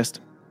stuff for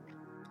last.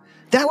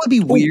 That would be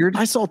weird.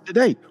 I saw it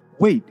today.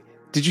 Wait,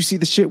 did you see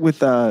the shit with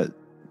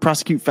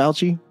prosecute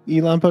Fauci?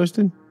 Elon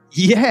posted.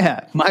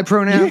 Yeah, my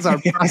pronouns are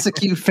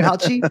prosecute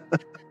Fauci.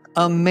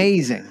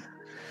 Amazing.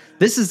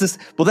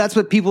 Well, that's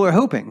what people are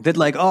hoping. That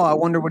I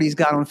wonder what he's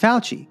got on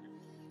Fauci.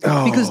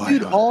 Because,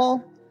 dude,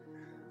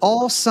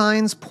 all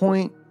signs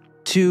point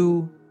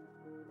to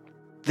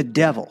the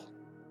devil.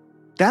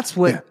 That's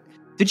what. Yeah.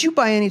 Did you,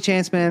 by any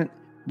chance, man,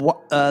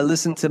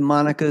 listen to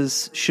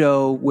Monica's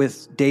show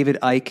with David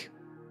Icke?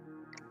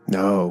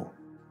 No.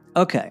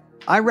 Okay,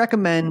 I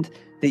recommend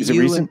that Is it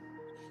recent?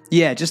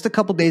 Just a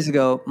couple days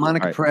ago,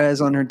 Monica Perez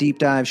on her Deep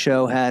Dive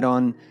show had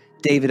on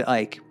David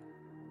Icke.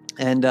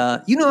 And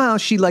you know how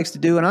she likes to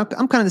do, and I'm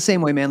kind of the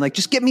same way, man.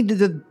 Just get me to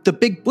the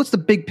big, what's the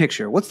big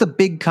picture? What's the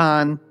big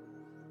con?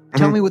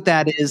 Tell me what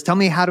that is. Tell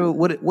me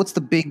what's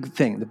the big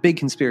thing, the big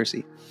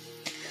conspiracy.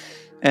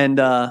 And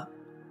I'm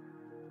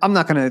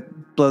not going to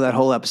blow that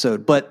whole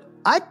episode, but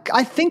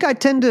I think I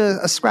tend to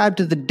ascribe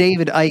to the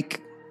David Icke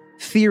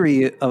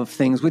theory of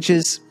things, which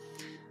is,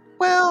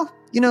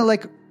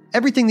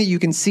 everything that you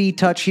can see,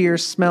 touch, hear,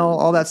 smell,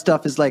 all that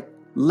stuff is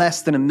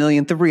less than a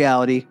millionth of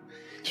reality.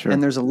 Sure.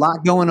 And there's a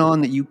lot going on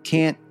that you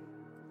can't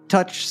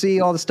touch, see,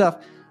 all the stuff.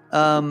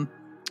 And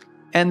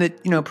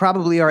that,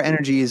 probably our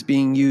energy is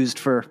being used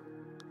for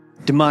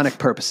demonic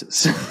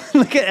purposes.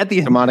 At the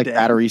end demonic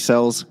battery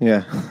cells.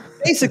 Yeah.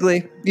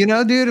 Basically, dude,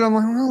 and I'm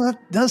like, well,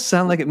 that does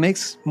sound like it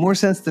makes more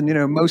sense than,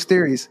 most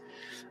theories.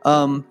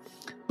 But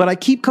I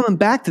keep coming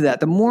back to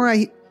that. The more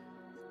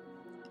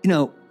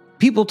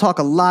people talk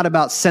a lot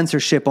about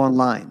censorship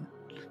online,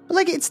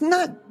 but it's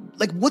not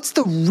what's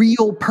the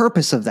real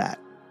purpose of that?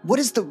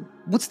 What's the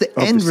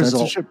end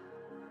result? Censorship?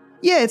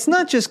 Yeah, it's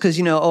not just because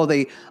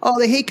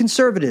they hate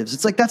conservatives.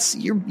 It's that's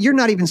you're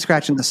not even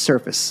scratching the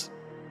surface.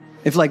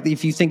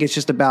 If you think it's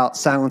just about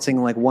silencing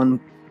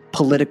one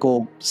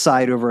political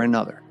side over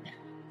another,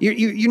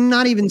 You're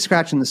not even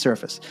scratching the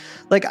surface.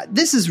 Like,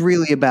 this is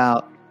really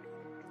about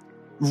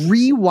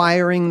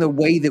rewiring the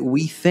way that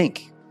we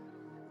think,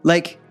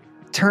 like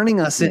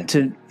turning us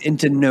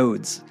into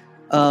nodes.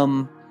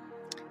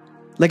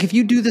 Like if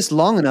you do this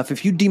long enough,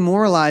 if you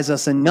demoralize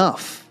us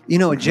enough,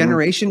 a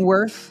generation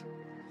worth,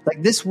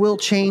 like this will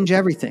change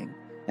everything.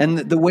 And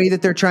the way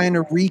that they're trying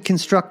to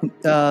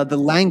reconstruct the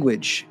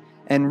language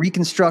and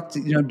reconstruct,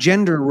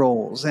 gender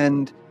roles,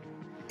 and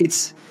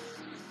it's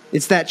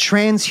that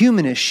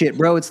transhumanist shit,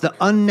 bro. It's the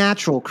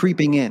unnatural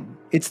creeping in.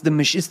 It's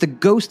the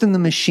ghost in the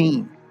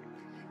machine,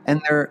 and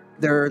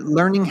they're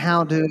learning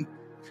how to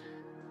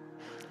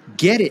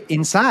get it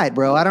inside,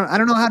 bro. I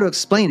don't know how to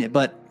explain it,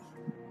 but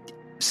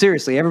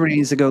seriously, everybody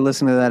needs to go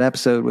listen to that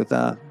episode with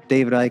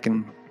David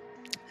Icke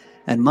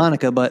and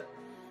Monica. But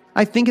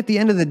I think at the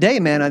end of the day,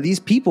 man, these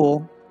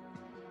people,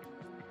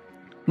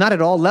 not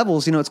at all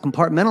levels, it's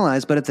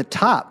compartmentalized, but at the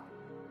top,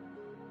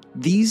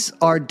 these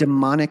are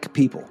demonic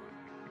people.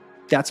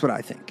 That's what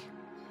I think.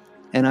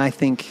 And I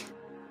think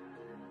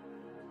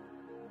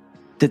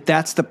that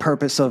that's the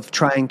purpose of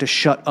trying to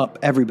shut up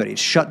everybody,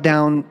 shut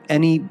down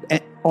any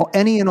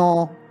and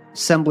all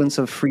semblance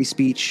of free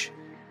speech.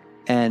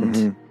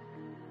 And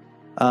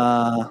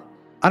I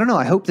don't know.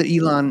 I hope that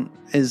Elon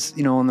is,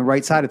 on the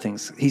right side of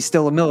things. He's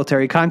still a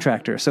military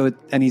contractor,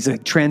 and he's a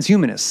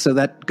transhumanist. So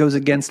that goes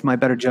against my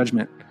better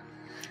judgment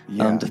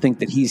to think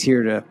that he's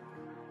here to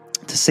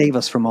save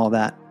us from all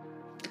that.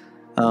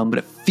 But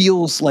it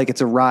feels like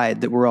it's a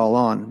ride that we're all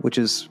on, which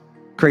is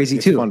crazy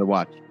too. It's fun to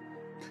watch.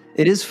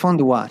 It is fun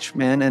to watch,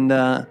 man.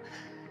 And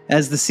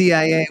as the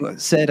CIA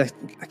said,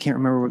 I can't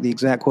remember the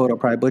exact quote. I'll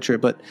probably butcher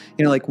it, but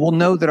we'll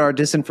know that our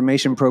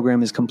disinformation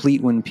program is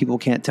complete when people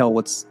can't tell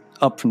what's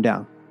up from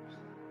down.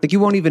 Like you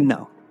won't even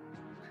know.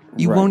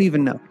 You won't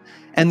even know.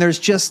 And there's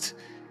just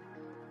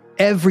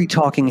every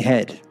talking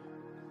head,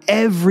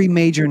 every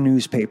major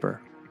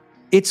newspaper.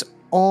 It's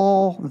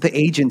all the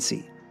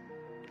agency.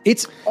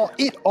 It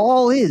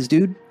all is,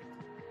 dude.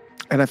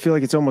 And I feel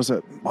like it's almost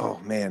oh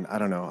man, I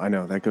don't know. I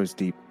know that goes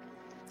deep.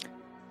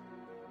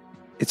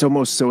 It's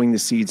almost sowing the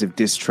seeds of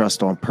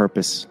distrust on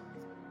purpose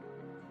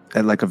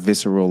at like a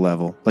visceral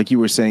level. Like you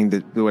were saying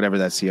that whatever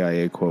that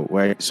CIA quote,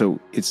 right? So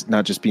it's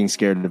not just being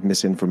scared of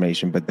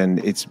misinformation, but then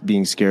it's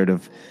being scared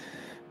of,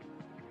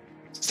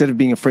 instead of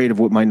being afraid of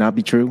what might not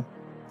be true,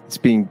 it's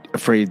being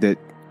afraid that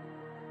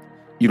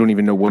you don't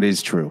even know what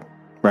is true,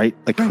 right?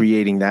 Like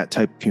creating that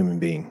type of human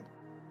being.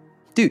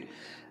 Dude,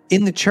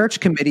 in the church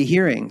committee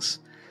hearings,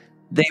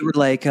 they were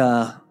like,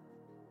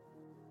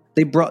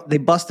 they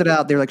busted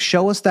out. They're like,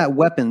 show us that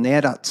weapon. They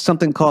had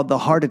something called the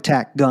heart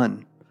attack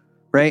gun,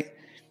 right?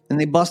 And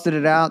they busted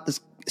it out.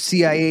 This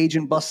CIA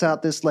agent busts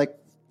out this like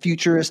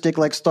futuristic,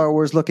 like Star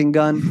Wars looking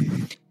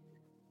gun.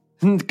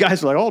 And the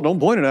guys are like, oh, don't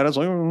point it at us.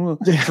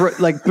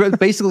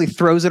 Basically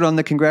throws it on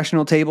the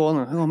congressional table.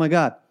 And oh my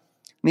God.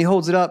 And he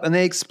holds it up and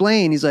they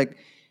explain. He's like,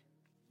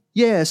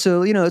 yeah,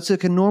 so, it's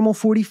like a normal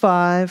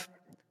 45,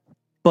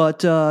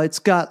 but it's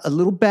got a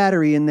little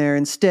battery in there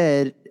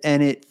instead.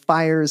 And it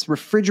fires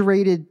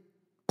refrigerated,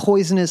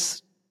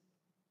 poisonous,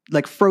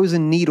 like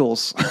frozen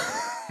needles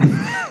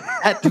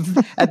at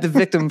the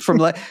victim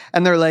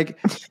and they're like,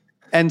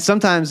 and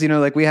sometimes,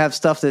 like we have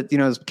stuff that,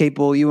 is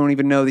capable, you won't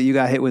even know that you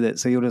got hit with it.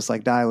 So you'll just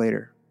like die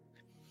later.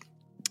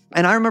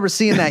 And I remember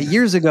seeing that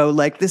years ago,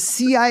 like the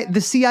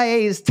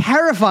CIA is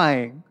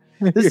terrifying.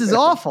 This is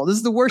awful. This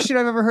is the worst shit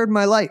I've ever heard in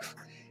my life.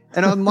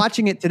 And I'm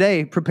watching it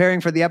today,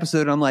 preparing for the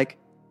episode. And I'm like,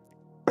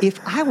 if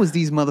I was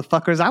these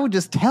motherfuckers, I would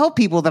just tell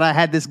people that I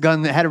had this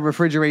gun that had a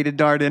refrigerated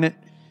dart in it.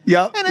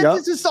 Yep. And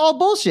it's just all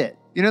bullshit.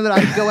 That I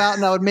would go out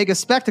and I would make a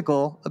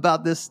spectacle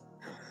about this.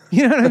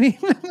 You know what I mean?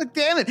 Like,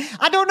 damn it.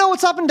 I don't know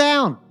what's up and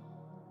down.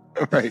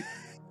 Right.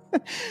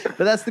 But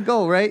that's the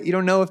goal, right? You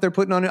don't know if they're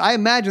putting on I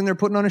imagine they're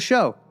putting on a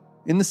show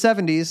in the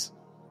 70s.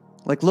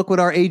 Like, look what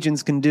our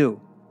agents can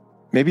do.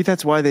 Maybe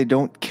that's why they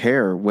don't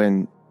care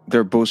when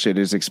their bullshit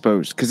is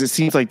exposed. Because it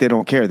seems like they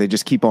don't care. They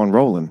just keep on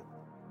rolling.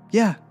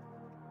 Yeah.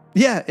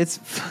 Yeah, it's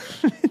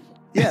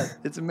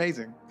it's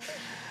amazing.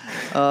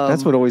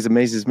 That's what always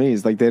amazes me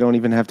is like they don't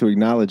even have to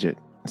acknowledge it.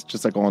 It's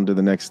just like on to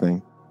the next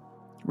thing.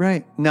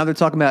 Right. Now they're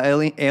talking about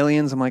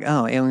aliens. I'm like,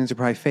 oh, aliens are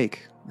probably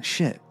fake.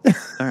 Shit.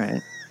 All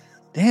right.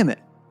 Damn it.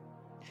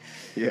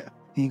 Yeah.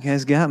 You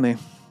guys got me.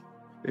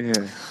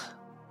 Yeah.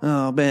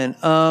 Oh, man.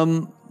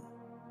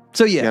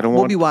 So yeah,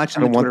 we'll be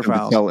watching the Twitter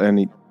files.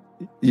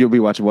 You'll be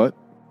watching what?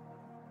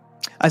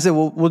 I said,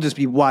 we'll just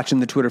be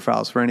watching the Twitter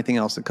files for anything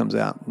else that comes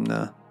out.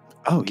 And,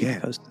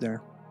 posted there.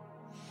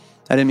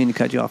 I didn't mean to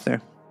cut you off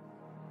there.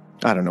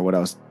 I don't know what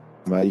else.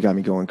 You got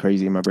me going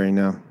crazy in my brain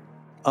now.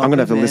 I'm going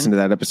to have to listen to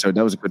that episode.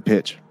 That was a good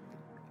pitch.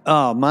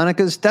 Oh,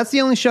 that's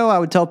the only show I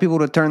would tell people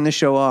to turn this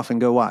show off and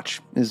go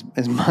watch is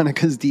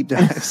Monica's Deep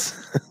Dives.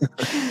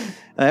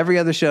 Every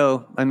other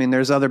show, I mean,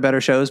 there's other better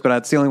shows, but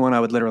that's the only one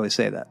I would literally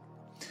say that.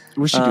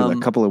 What she do, like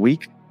a couple a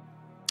week?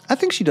 I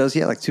think she does,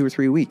 like 2 or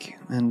 3 a week.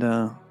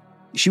 And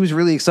she was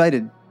really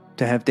excited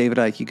to have David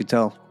Icke, you could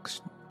tell,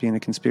 being a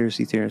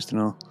conspiracy theorist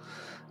and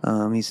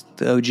all. He's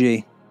the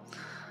OG.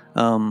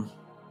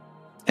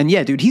 And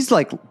yeah, dude, he's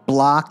like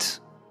blocked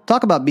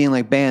Talk about being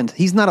like banned.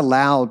 He's not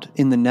allowed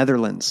in the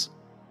Netherlands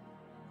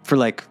for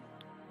like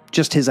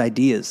just his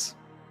ideas.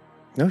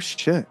 No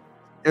shit.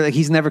 Like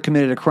he's never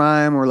committed a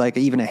crime or like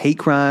even a hate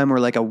crime or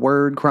like a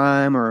word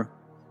crime, or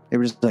they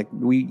were just like,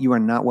 you are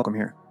not welcome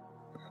here.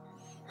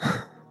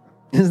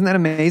 Isn't that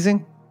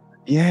amazing?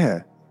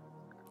 Yeah.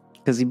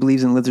 Because he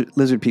believes in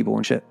lizard people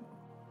and shit.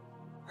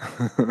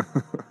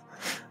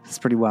 It's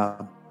pretty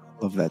wild.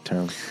 Love that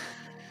term.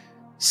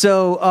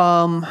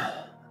 So,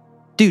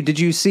 dude, did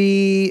you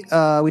see,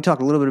 we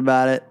talked a little bit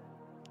about it.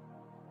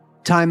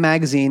 Time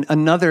Magazine,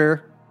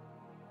 another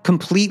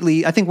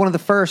completely, I think one of the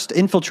first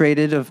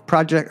infiltrated of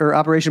Project or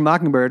Operation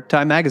Mockingbird,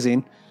 Time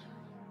Magazine,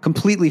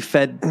 completely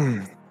fed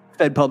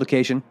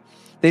publication.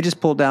 They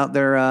just pulled out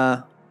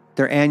their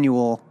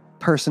annual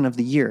Person of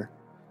the Year,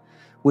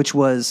 which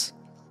was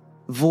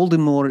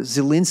Volodymyr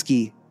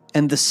Zelensky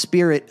and the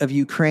Spirit of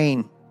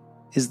Ukraine.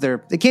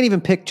 They can't even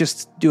pick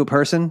just do a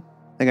person.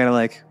 They gotta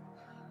like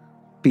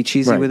be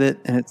cheesy with it,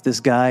 and it's this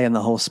guy and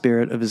the whole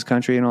spirit of his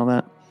country and all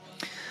that.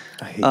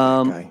 I hate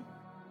that guy.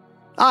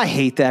 I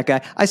hate that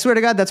guy. I swear to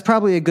God, that's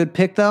probably a good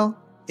pick though.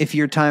 If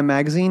you're Time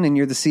Magazine and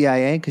you're the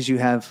CIA, because you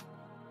have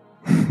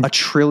 $1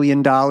 trillion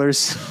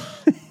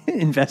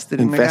invested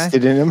in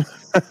him.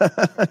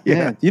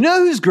 Yeah. You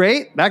know who's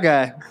great? That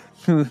guy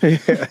who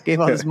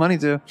gave all this money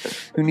to,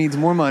 who needs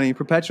more money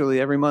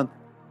perpetually every month.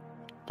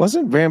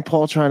 Wasn't Rand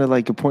Paul trying to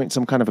like appoint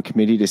some kind of a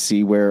committee to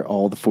see where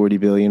all the $40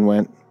 billion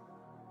went?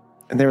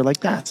 And they were like,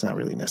 that's not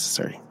really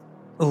necessary.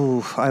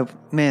 Oh,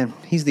 man,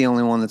 he's the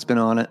only one that's been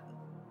on it.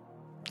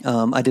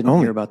 I didn't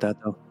hear about that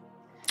though.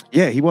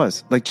 Yeah, he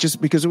was. Like,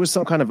 just because it was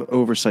some kind of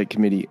oversight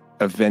committee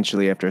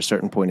eventually after a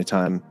certain point of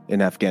time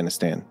in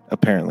Afghanistan,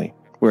 apparently,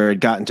 where it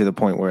gotten to the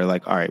point where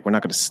like, all right, we're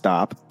not going to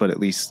stop, but at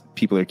least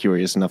people are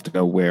curious enough to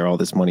know where all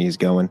this money is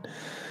going.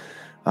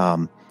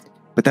 But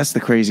that's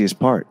the craziest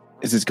part,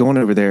 is it's going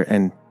over there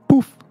and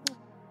poof.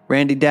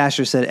 Randy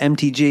Dasher said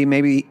MTG,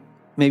 maybe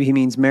he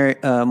means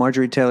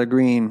Marjorie Taylor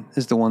Greene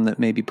is the one that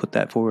maybe put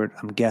that forward,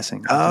 I'm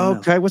guessing.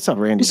 Okay, what's up,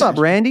 Randy? What's up,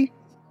 Randy?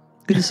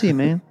 Good to see you,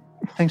 man.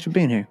 Thanks for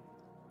being here.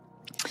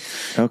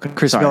 Okay.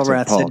 Chris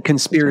Belrath said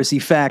conspiracy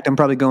fact. I'm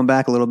probably going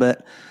back a little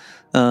bit.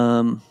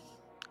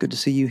 Good to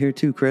see you here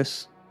too,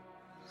 Chris.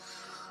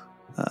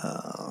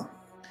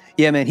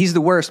 Yeah, man, he's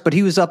the worst, but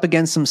he was up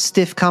against some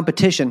stiff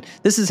competition.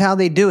 This is how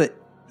they do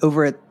it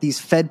over at these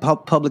Fed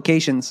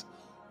publications.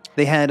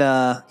 They had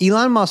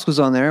Elon Musk was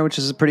on there, which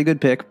is a pretty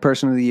good pick,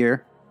 Person of the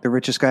Year, the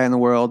richest guy in the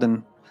world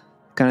and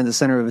kind of the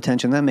center of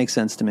attention. That makes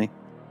sense to me.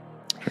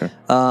 Sure.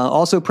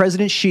 Also,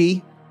 President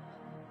Xi.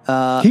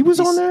 He was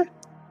on there?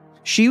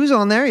 She was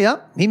on there,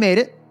 yep. He made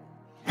it.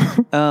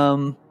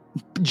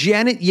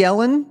 Janet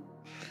Yellen.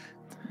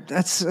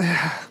 That's,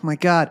 my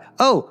God.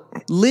 Oh,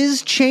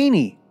 Liz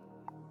Cheney.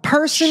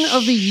 Person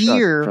of the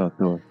Year.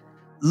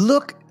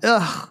 Look,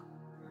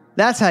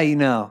 that's how you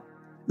know.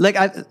 Like,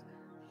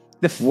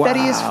 the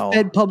fettiest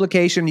Fed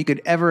publication you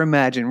could ever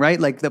imagine,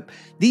 right? Like,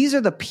 these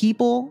are the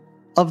people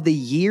of the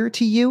year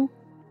to you.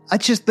 I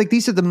just, like,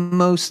 these are the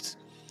most,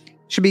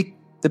 should be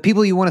the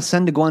people you want to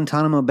send to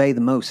Guantanamo Bay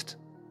the most.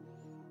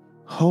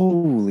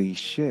 Holy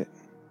shit.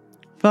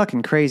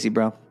 Fucking crazy,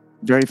 bro.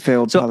 Very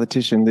failed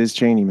politician Liz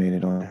Cheney made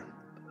it on there.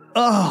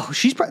 Oh,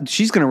 she's going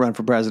to run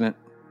for president.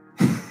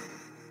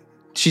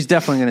 She's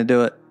definitely going to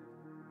do it.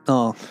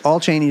 Oh, all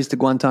Cheneys to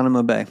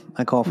Guantanamo Bay.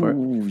 I call for it.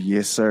 Ooh,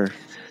 yes, sir.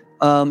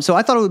 So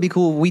I thought it would be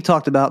cool. We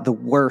talked about the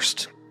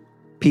worst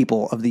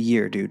people of the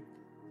year, dude.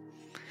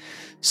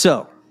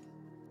 So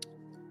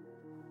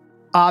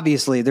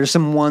obviously there's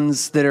some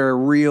ones that are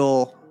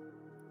real,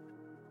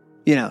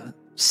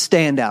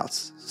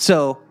 standouts.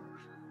 So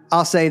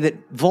I'll say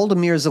that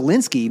Volodymyr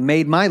Zelensky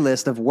made my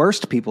list of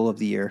worst people of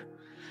the year,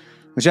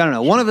 which I don't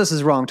know. One of us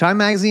is wrong. Time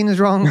Magazine is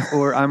wrong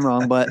or I'm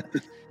wrong, but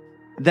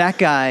that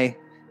guy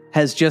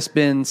has just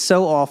been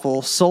so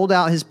awful, sold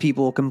out his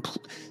people.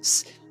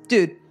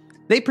 Dude,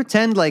 they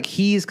pretend like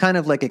he's kind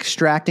of like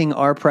extracting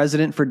our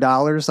president for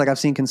dollars. Like I've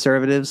seen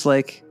conservatives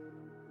like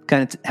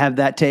kind of have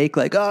that take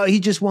like, oh, he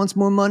just wants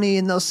more money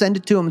and they'll send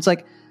it to him. It's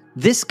like,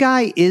 this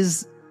guy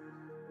is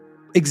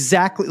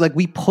exactly like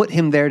we put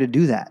him there to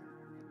do that.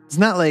 It's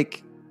not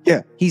like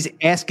he's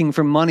asking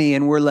for money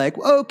and we're like,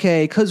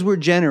 okay, because we're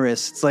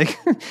generous. It's like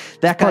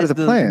that guy's part of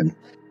the plan.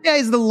 Yeah,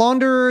 he's the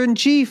launderer in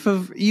chief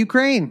of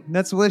Ukraine.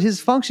 That's what his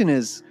function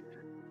is.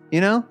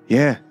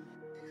 Yeah.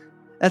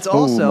 That's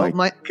also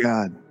my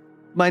God.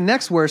 My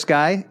next worst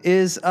guy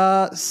is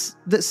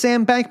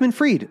Sam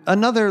Bankman-Fried,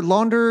 another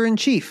launderer in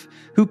chief,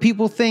 who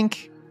people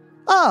think,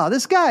 oh,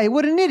 this guy,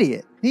 what an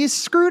idiot. He's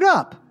screwed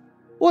up.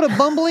 What a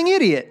bumbling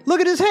idiot. Look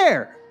at his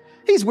hair.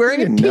 He's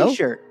wearing a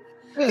T-shirt.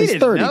 Yeah, he didn't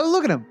 30. know.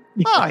 Look at him.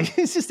 Oh,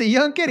 he's just a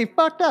young kid. He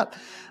fucked up.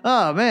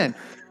 Oh, man.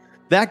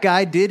 That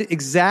guy did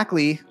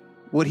exactly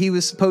what he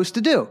was supposed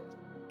to do,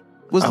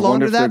 was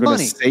launder that money. I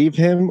wonder if they're going to save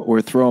him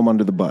or throw him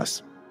under the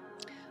bus.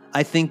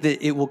 I think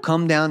that it will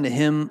come down to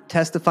him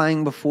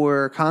testifying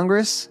before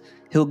Congress.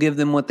 He'll give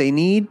them what they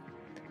need,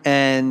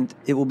 and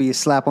it will be a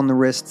slap on the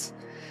wrist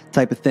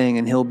type of thing,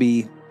 and he'll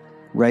be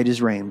right as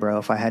rain, bro,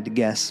 if I had to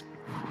guess.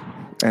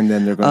 And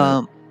then they're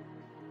going to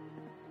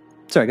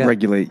Sorry, go ahead.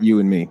 regulate you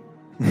and me.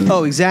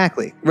 Oh,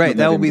 exactly. Right.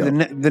 That Let will him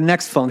be go. the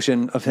next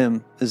function of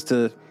him is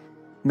to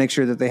make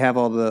sure that they have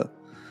all the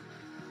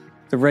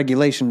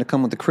regulation to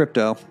come with the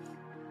crypto.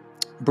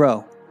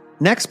 Bro,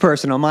 next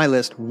person on my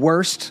list,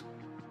 worst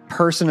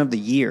person of the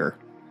year,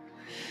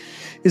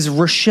 is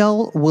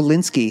Rochelle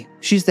Walensky.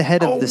 She's the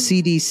head of the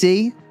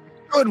CDC.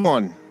 Good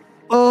one.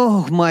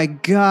 Oh my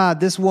God,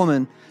 this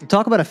woman.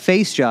 Talk about a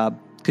face job,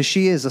 because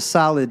she is a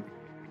solid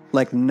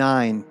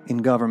 9 in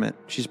government.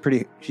 She's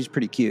pretty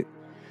cute.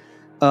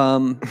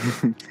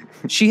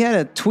 She had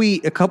a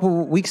tweet a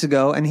couple weeks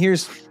ago, and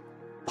here's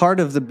part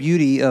of the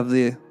beauty of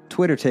the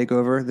Twitter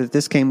takeover, that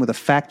this came with a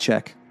fact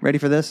check. Ready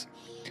for this?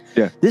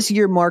 Yeah. This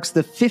year marks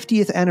the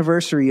 50th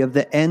anniversary of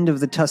the end of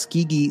the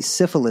Tuskegee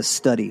syphilis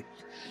study.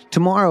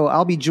 Tomorrow,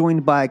 I'll be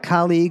joined by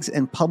colleagues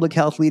and public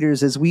health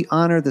leaders as we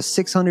honor the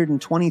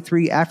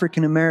 623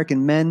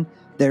 African-American men,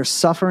 their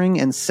suffering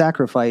and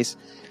sacrifice,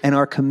 and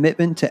our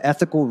commitment to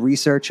ethical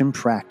research and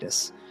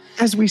practice.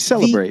 As we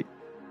celebrate.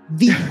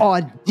 The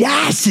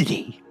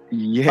audacity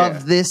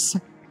of this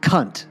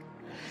cunt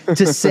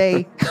to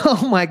say,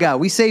 oh my God,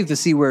 we saved the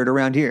C word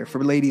around here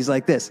for ladies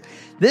like this.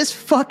 This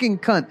fucking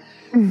cunt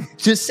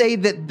to say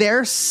that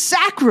their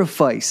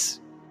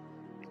sacrifice,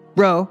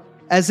 bro,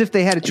 as if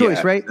they had a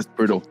choice, right? That's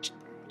brutal.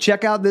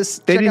 Check out this.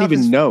 They didn't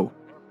even know.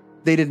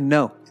 They didn't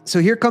know. So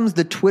here comes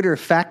the Twitter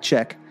fact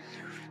check.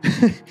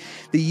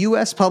 The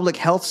U.S. Public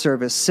Health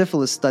Service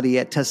syphilis study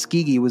at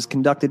Tuskegee was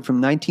conducted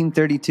from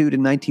 1932 to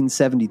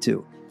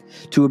 1972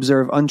 to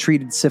observe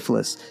untreated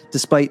syphilis,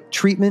 despite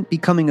treatment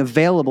becoming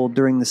available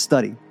during the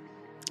study.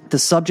 The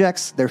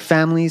subjects, their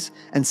families,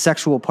 and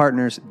sexual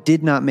partners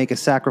did not make a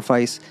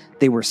sacrifice.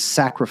 They were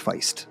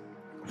sacrificed.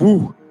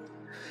 Woo.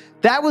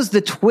 That was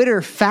the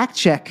Twitter fact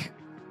check,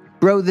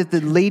 bro, that the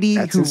lady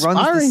who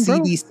runs the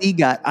CDC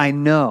got. I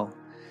know.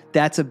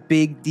 That's a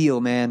big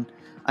deal, man.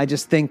 I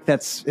just think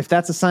if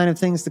that's a sign of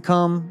things to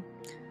come,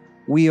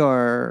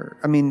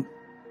 I'm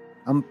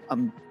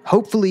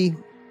hopefully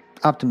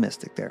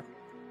optimistic there.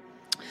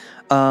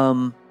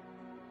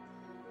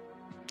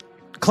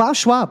 Klaus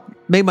Schwab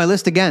made my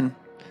list again,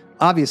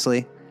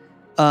 obviously.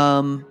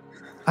 I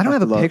don't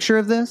have a picture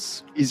of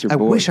this. He's your I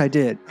boy. wish I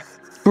did.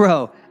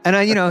 Bro. And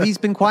he's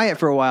been quiet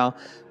for a while,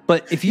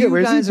 but if you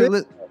guys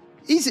are,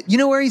 you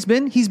know where he's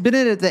been? He's been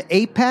at the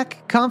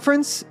APEC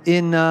conference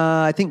in,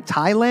 I think,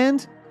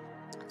 Thailand.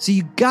 So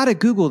you got to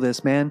Google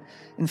this, man.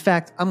 In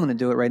fact, I'm going to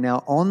do it right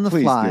now on the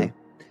fly. Do.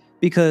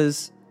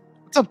 Because.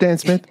 What's up, Dan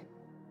Smith?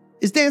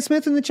 Is Dan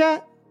Smith in the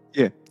chat?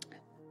 Yeah.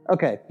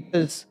 Okay.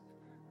 Because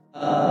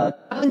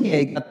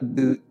Kanye got the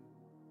boot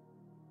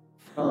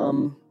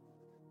from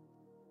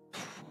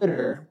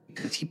Twitter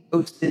because he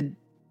posted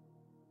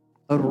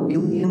a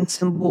Aurelian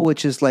symbol,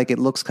 which is it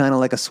looks kind of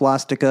like a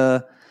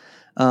swastika,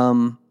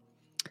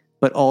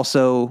 but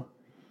also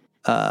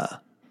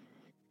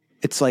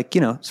it's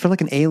it's for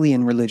an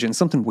alien religion,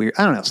 something weird.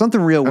 I don't know,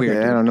 something real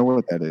weird. I don't know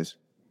what that is.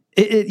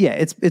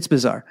 It's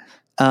bizarre.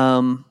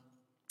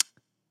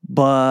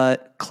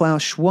 But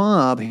Klaus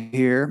Schwab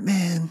here,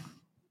 man,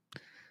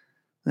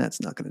 that's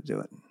not going to do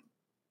it.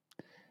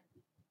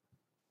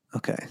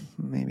 Okay,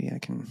 maybe I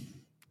can.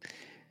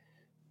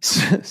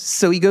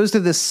 So he goes to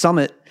this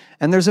summit,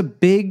 and there's a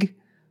big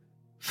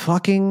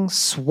fucking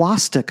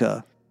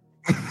swastika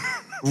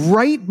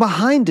right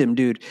behind him,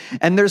 dude.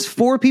 And there's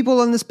 4 people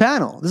on this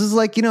panel. This is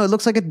it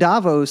looks like a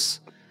Davos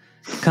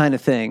kind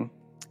of thing.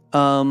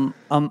 I'm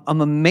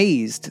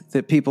amazed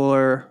that people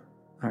are.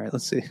 All right,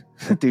 let's see.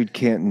 That dude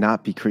can't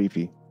not be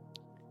creepy.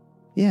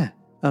 Yeah.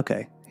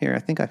 Okay. Here, I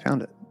think I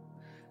found it.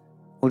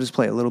 We'll just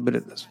play a little bit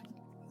of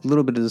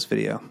this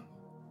video.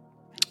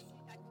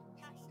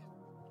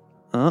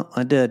 Oh,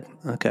 I did.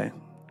 Okay.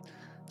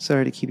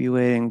 Sorry to keep you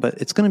waiting, but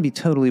it's going to be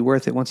totally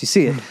worth it once you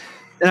see it.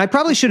 And I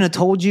probably shouldn't have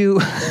told you.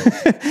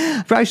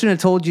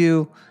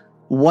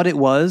 What it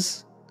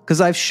was,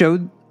 because I've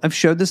showed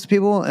this to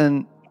people,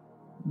 and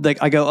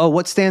I go, oh,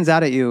 what stands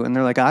out at you? And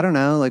they're like, I don't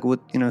know. What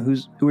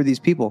who are these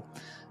people?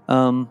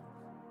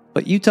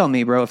 But you tell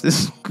me, bro, if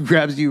this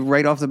grabs you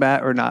right off the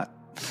bat or not.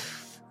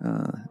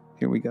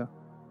 Here we go.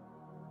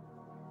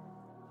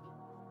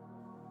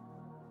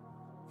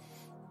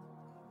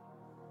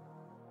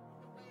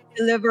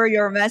 Deliver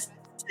your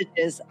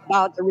messages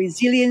about the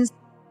resilience,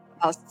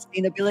 about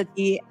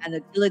sustainability, and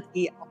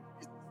agility of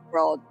this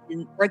world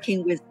in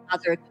working with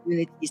other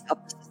communities of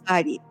the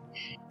society.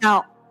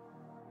 Now,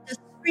 the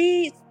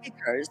 3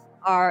 speakers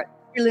are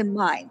brilliant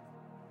minds.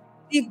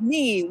 Leave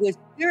me with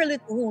very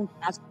little room to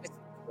ask questions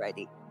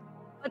already.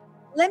 But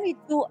let me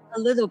do a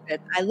little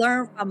bit. I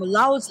learned from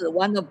Lao Tzu,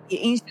 one of the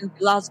ancient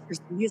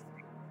philosophers in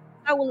history.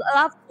 I would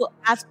love to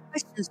ask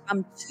questions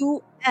from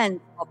 2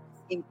 ends of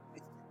the same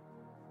question.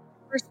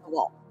 First of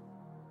all,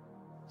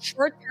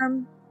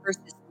 short-term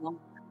versus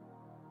long-term.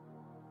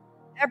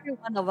 Every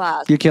one of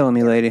us. You're killing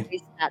me,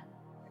 lady.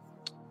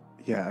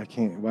 Yeah, I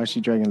can't. Why is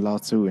she dragging Lao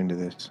Tzu into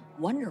this?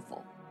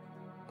 Wonderful.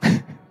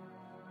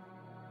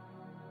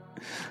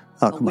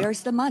 Oh, come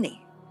where's the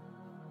money?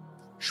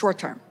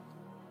 Short-term.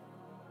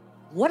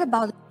 What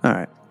about? All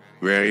right.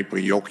 Very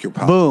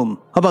preoccupied.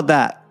 Boom. How about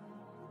that?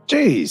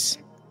 Jeez.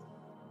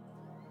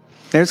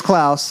 There's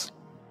Klaus.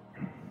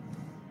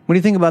 What do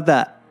you think about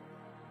that?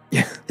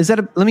 Yeah. Is that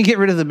let me get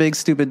rid of the big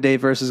stupid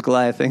Dave versus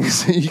Goliath thing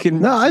so you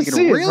can. No, I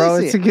see it, bro.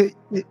 It's a good,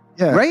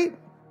 yeah. Right?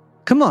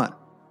 Come on.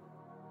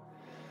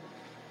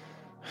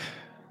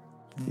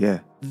 Yeah.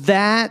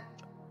 That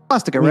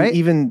swastika, I mean, right?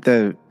 Even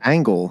the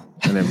angle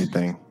and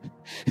everything.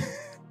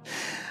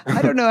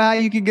 I don't know how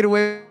you could get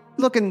away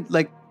looking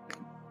like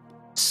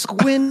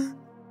squint,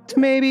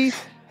 maybe.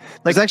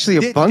 There's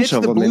actually a bunch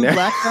of them in there.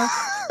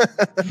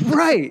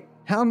 Right.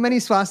 How many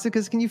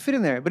swastikas can you fit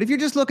in there? But if you're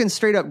just looking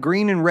straight up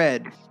green and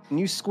red and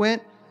you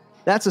squint,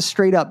 that's a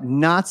straight up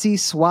Nazi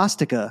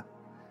swastika.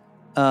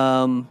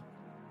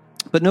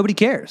 But nobody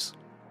cares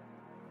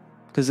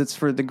because it's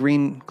for the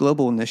Green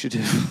Global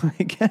Initiative,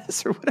 I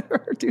guess, or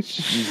whatever. Dude.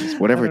 Jesus,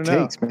 whatever it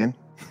takes, man.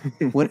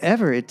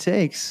 Whatever it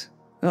takes.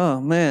 Oh,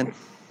 man.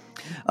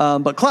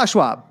 But Klaus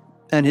Schwab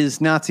and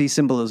his Nazi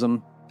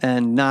symbolism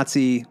and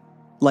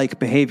Nazi-like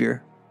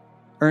behavior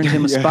earned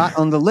him a spot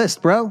on the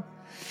list, bro.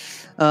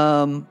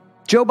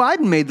 Joe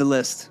Biden made the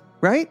list,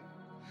 right?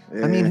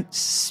 Yeah. I mean,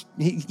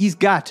 he's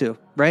got to,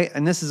 right?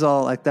 And this is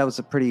all like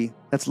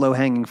that's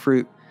low-hanging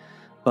fruit.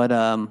 But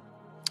damn,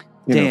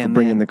 for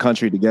bringing the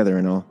country together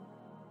and all.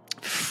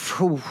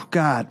 Oh,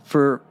 God,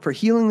 for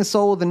healing the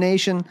soul of the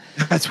nation.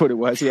 That's what it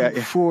was.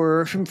 Yeah.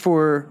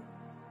 For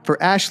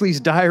Ashley's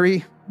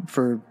diary,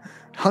 for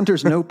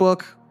Hunter's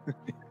notebook,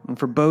 and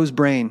for Bo's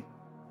brain.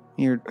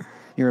 You're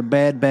a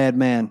bad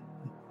man,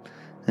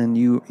 and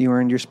you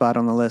earned your spot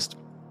on the list.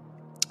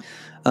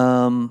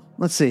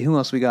 Let's see who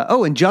else we got.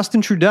 Oh, and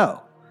Justin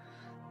Trudeau.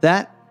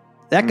 That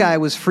guy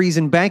was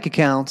freezing bank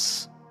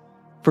accounts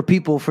for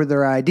people for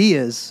their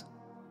ideas.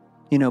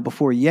 You know,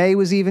 before Ye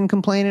was even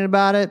complaining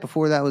about it,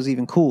 before that was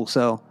even cool.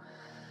 So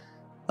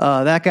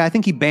that guy, I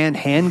think he banned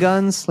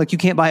handguns. Like, you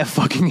can't buy a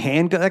fucking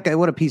handgun. That guy,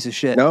 what a piece of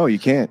shit. No, you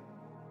can't.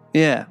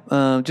 Yeah,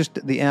 just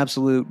the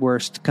absolute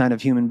worst kind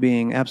of human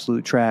being,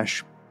 absolute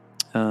trash.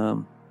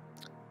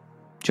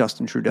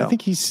 Justin Trudeau. I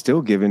think he's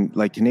still giving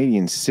like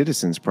Canadian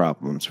citizens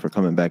problems for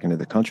coming back into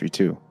the country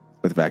too,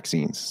 with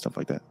vaccines, stuff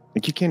like that.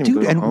 Like you can't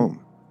even go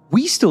home.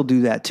 We still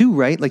do that too,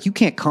 right? Like you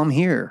can't come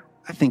here,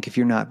 I think, if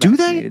you're not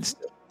vaccinated. Do they?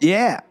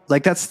 Yeah,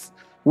 like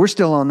we're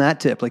still on that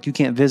tip. Like you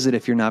can't visit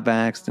if you're not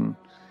vaxxed. And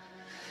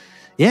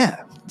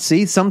yeah,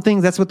 see, some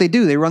things, that's what they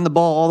do. They run the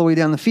ball all the way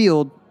down the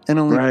field and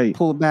only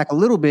pull it back a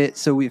little bit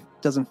so it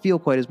doesn't feel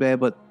quite as bad,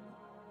 but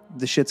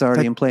the shit's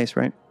already in place,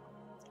 right?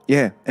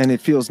 Yeah, and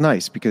it feels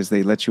nice because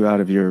they let you out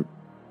of your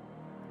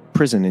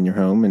prison in your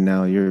home, and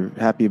now you're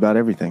happy about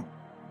everything.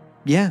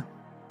 Yeah.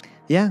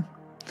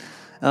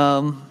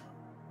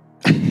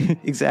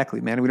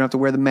 Exactly, man. We don't have to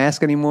wear the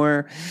mask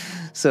anymore,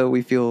 so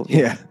we feel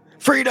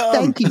freedom.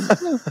 Thank you,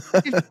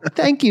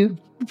 thank you.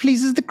 It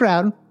pleases the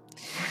crowd.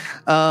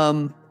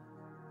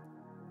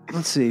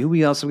 Let's see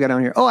who else we got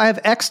on here. Oh, I have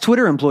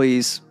ex-Twitter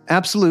employees.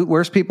 Absolute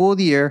worst people of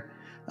the year.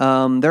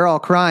 They're all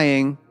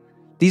crying.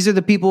 These are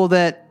the people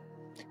that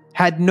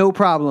had no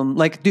problem.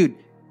 Like, dude,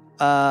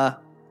 there's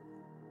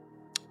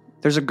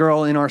a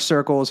girl in our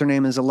circles. Her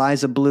name is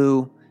Eliza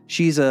Blue.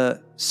 She's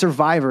a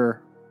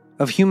survivor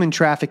of human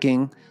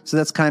trafficking. So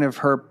that's kind of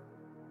her,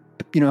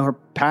 her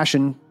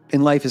passion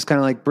in life is kind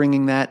of like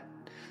bringing that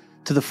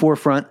to the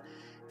forefront.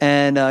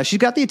 And she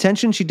got the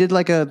attention. She did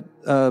like a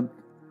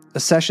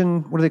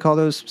session. What do they call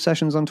those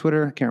sessions on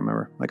Twitter? I can't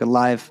remember. Like a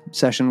live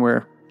session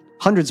where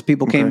hundreds of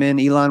people came in.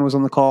 Elon was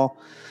on the call.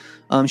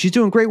 She's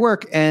doing great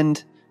work.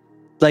 And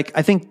like,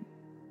 I think,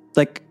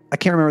 like, I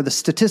can't remember the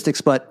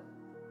statistics, but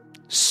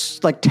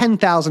like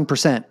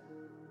 10,000%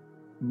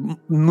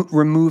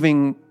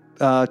 removing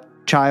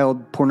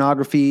child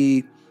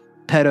pornography,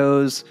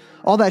 pedos,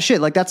 all that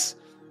shit. Like this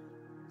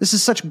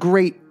is such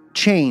great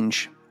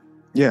change.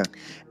 Yeah.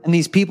 And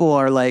these people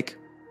are like,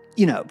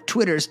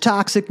 Twitter's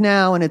toxic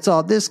now and it's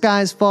all this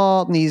guy's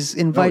fault and he's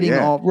inviting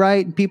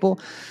alt-right people.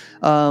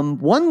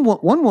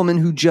 One woman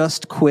who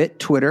just quit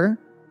Twitter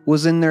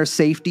was in their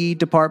safety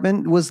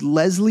department was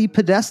Leslie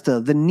Podesta,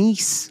 the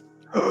niece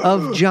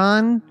of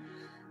John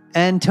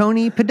and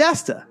Tony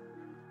Podesta.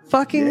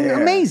 Fucking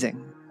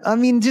amazing. I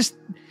mean, just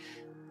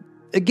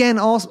again,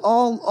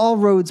 all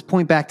roads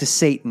point back to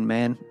Satan,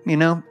 man.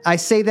 I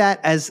say that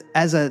as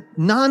a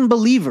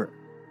non-believer.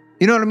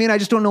 You know what I mean? I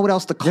just don't know what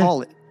else to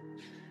call it.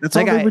 That's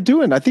all they were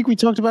doing. I think we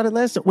talked about it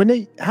last time.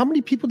 How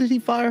many people did he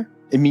fire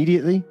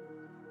immediately?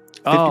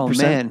 50%? Oh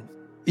man.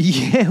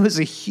 Yeah, it was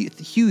a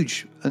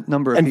huge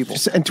number of people.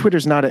 And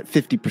Twitter's not at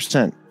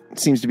 50%. It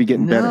seems to be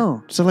getting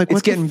better. So like,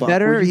 it's getting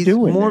better. He's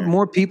doing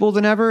more people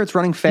than ever. It's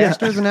running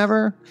faster than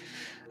ever.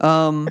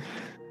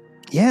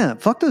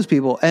 Fuck those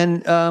people.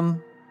 And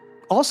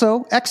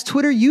also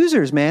ex-Twitter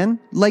users, man,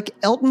 like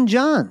Elton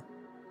John.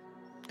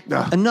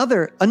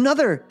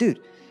 Another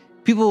dude.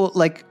 People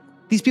like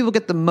these people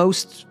get the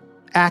most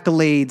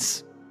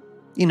accolades.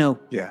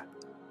 Yeah.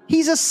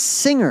 He's a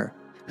singer.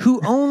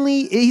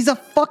 He's a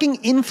fucking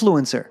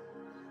influencer.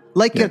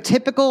 Like a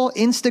typical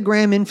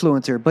Instagram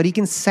influencer, but he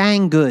can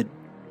sang good.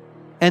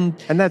 And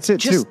that's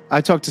it too.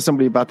 I talked to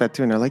somebody about that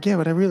too, and they're like, yeah,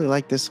 but I really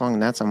like this song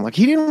and that song. I'm like,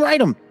 he didn't write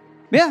them.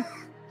 Yeah.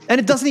 And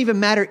it doesn't even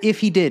matter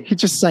if he did. He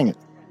just sang it.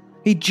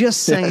 He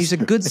just sang. He's a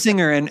good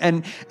singer,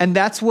 and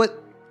that's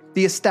what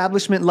the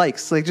establishment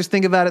likes. Like, just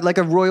think about it like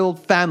a royal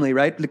family,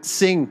 right? Like,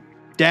 sing,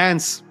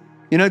 dance,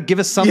 give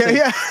us something,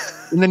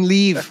 and then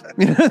leave,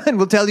 and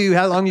we'll tell you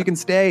how long you can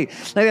stay.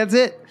 Like, that's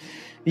it.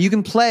 You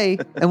can play,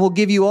 and we'll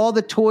give you all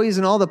the toys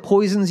and all the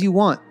poisons you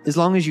want, as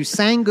long as you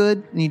sang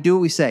good and you do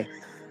what we say.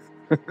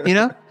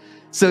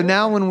 So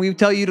now when we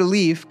tell you to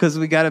leave because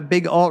we got a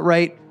big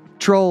alt-right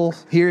troll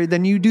here,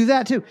 then you do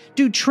that too.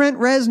 Dude, Trent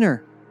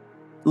Reznor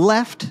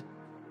left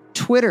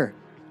Twitter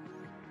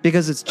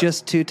because it's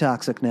just too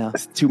toxic now.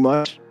 It's too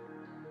much.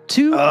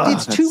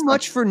 It's too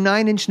much for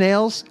 9 Inch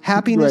Nails,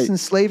 happiness and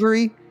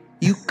slavery.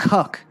 You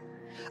cuck.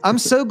 I'm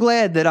so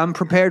glad that I'm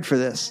prepared for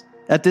this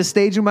at this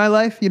stage of my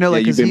life.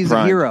 Because he's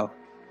primed. A hero.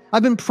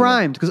 I've been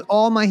primed because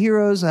all my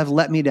heroes have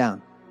let me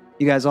down.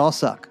 You guys all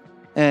suck.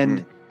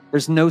 And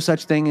there's no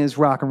such thing as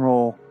rock and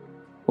roll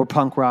or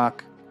punk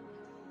rock.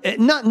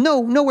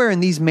 Nowhere in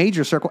these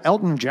major circles.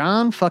 Elton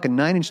John, fucking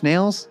 9 Inch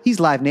Nails. He's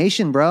Live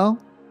Nation, bro.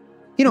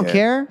 He don't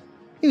care.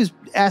 He was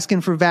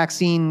asking for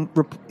vaccine,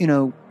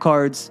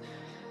 cards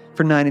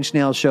for 9 Inch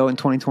Nails show in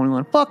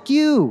 2021. Fuck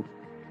you.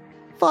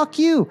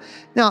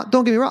 Now,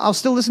 don't get me wrong. I'll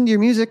still listen to your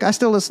music. I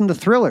still listen to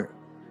Thriller.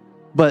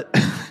 But,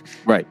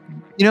 right.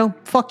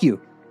 Fuck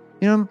you.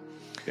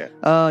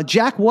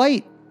 Jack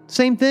White,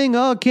 same thing.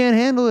 Oh, can't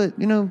handle it.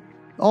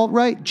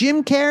 Alt-right.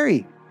 Jim Carrey.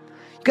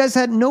 You guys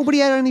nobody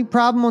had any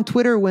problem on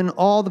Twitter when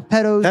all the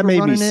pedos that were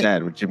running it. That made me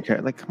sad with Jim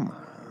Carrey. Like, come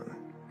on.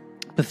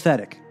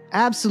 Pathetic.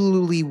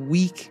 Absolutely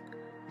weak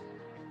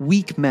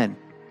men.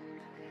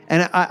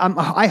 And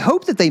I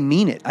hope that they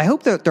mean it. I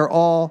hope that they're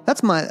all,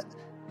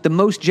 the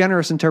most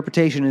generous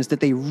interpretation is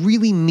that they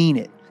really mean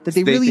it. That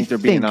they really think they're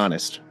being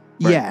honest.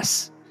 Right?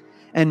 Yes.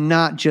 And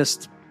not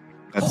just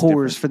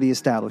whores for the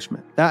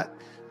establishment. That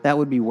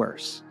would be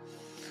worse.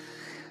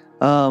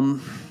 But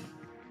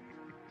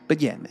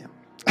yeah, man.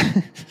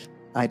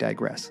 I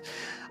digress.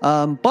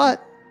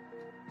 But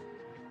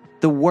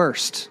the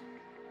worst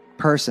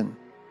person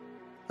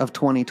of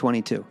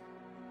 2022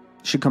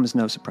 should come as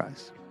no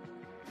surprise.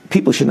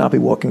 People should not be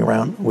walking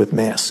around with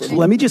masks.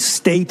 Let me just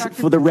state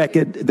for the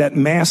record that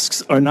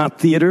masks are not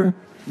theater.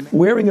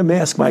 Wearing a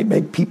mask might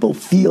make people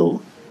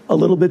feel a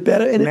little bit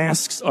better, and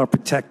masks are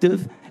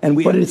protective,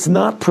 but it's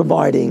not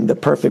providing the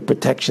perfect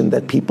protection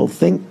that people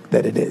think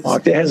that it is.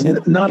 There has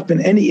not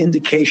been any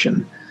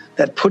indication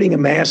that putting a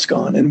mask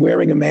on and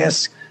wearing a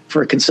mask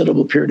for a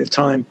considerable period of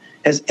time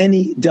has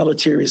any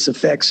deleterious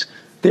effects.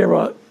 There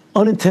are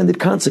unintended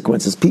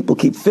consequences. People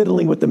keep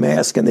fiddling with the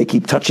mask and they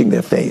keep touching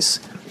their face.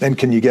 And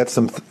can you get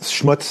some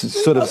schmutz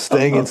sort of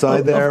staying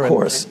inside there? Of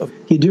course.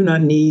 You do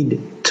not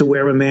need to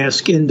wear a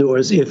mask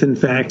indoors if, in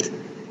fact,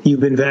 you've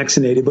been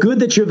vaccinated. Good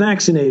that you're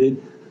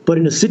vaccinated, but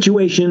in a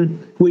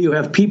situation where you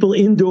have people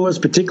indoors,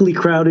 particularly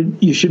crowded,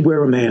 you should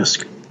wear a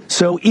mask.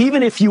 So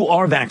even if you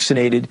are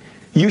vaccinated,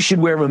 you should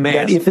wear a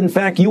mask. If, in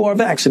fact, you are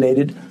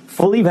vaccinated,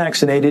 fully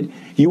vaccinated,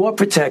 you are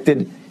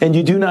protected, and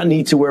you do not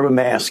need to wear a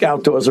mask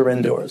outdoors or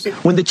indoors.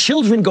 When the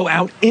children go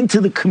out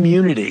into the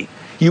community,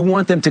 you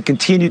want them to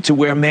continue to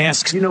wear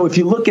masks. If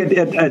you look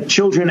at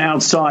children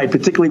outside,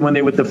 particularly when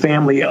they're with the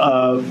family,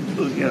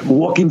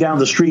 walking down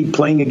the street,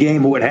 playing a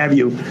game or what have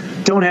you,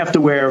 don't have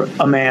to wear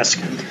a mask.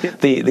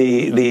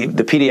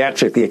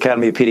 The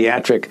Academy of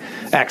Pediatric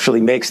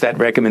actually makes that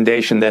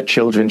recommendation that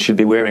children should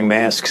be wearing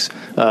masks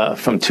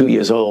from 2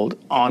 years old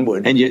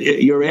onward. And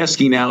you're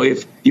asking now,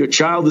 if your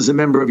child is a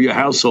member of your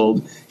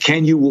household,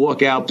 can you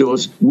walk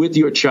outdoors with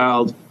your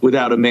child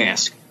without a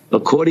mask?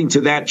 According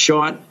to that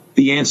chart,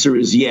 the answer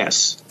is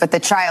yes. But the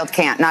child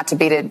can't, not to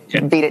beat it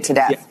to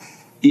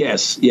death.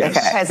 Yes. Okay.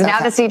 Because now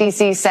the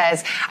CDC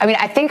says,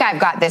 I think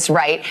I've got this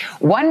right.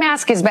 1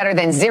 mask is better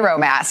than 0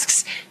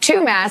 masks.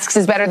 2 masks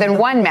is better than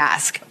 1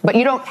 mask. But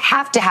you don't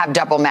have to have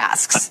double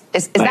masks.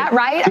 Is that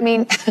right?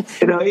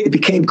 It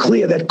became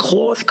clear that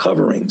cloth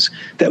coverings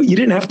that you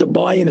didn't have to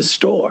buy in a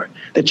store,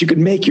 that you could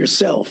make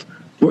yourself,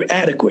 were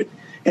adequate.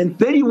 And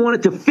then you want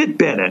it to fit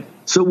better.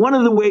 So one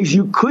of the ways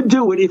you could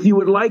do it, if you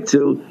would like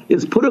to,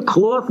 is put a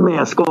cloth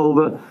mask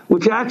over,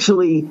 which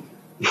actually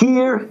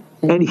here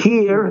and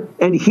here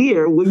and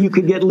here, where you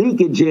could get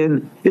leakage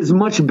in, is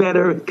much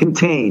better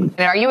contained.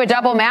 And are you a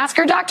double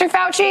masker, Dr.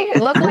 Fauci?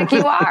 It looked like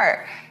you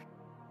are.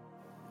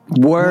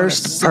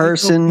 Worst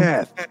person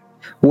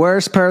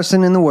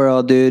in the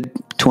world, dude.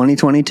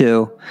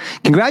 2022.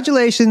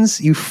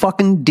 Congratulations, you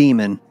fucking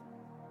demon,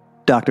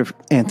 Dr.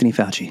 Anthony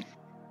Fauci.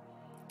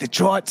 The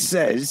chart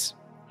says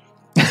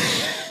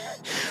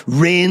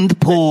Rand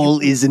Paul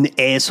is an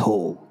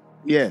asshole.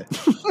 Yeah.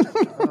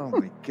 Oh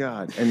my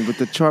God. And with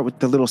the chart with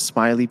the little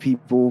smiley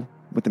people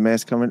with the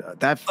mask coming, my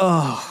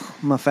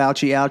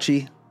Fauci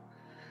ouchie.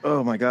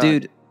 Oh my God.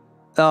 Dude.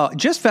 Oh,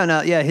 just found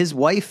out, his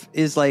wife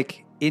is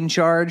like in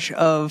charge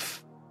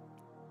of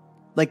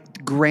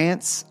like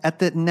grants at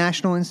the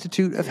National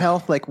Institute of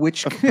Health, like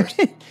which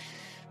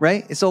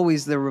right? It's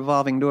always the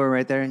revolving door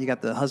right there. You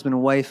got the husband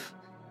and wife.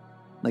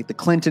 Like the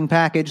Clinton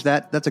package,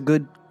 that's a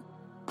good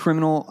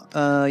criminal,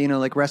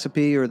 like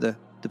recipe, or the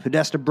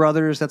Podesta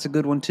brothers, that's a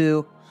good one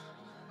too.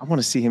 I want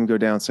to see him go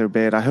down so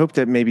bad. I hope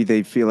that maybe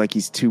they feel like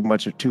he's too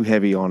much or too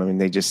heavy on him and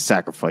they just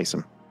sacrifice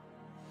him.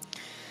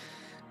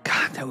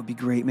 God, that would be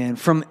great, man.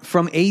 From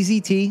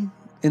AZT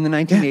in the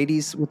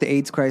 1980s with the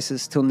AIDS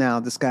crisis till now,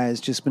 this guy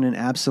has just been an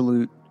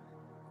absolute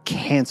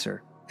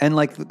cancer. And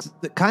like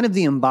the kind of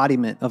the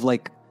embodiment of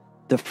like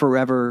the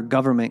forever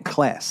government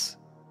class.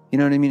 You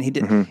know what I mean?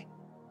 He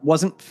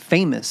wasn't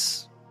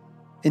famous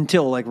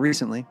until like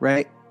recently,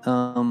 right?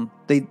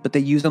 They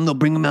use them. They'll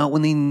bring them out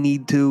when they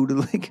need to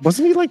like.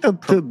 Wasn't he like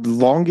the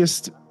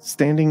longest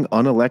standing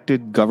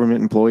unelected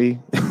government employee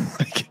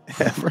like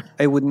ever?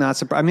 It would not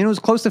surprise. I mean, it was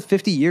close to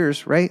 50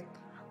 years, right?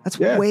 That's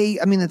way.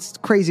 I mean, that's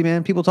crazy,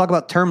 man. People talk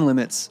about term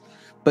limits,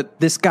 but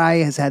this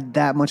guy has had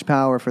that much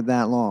power for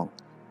that long.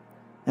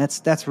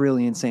 That's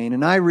really insane.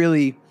 And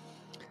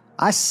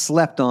I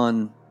slept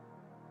on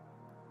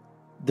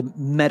the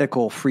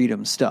medical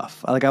freedom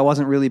stuff. Like I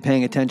wasn't really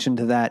paying attention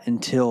to that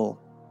until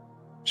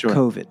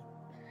COVID.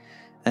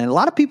 And a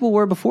lot of people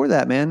were before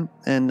that, man.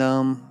 And,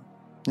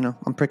 you know,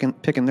 I'm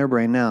picking their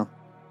brain now.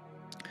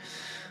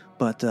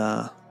 But,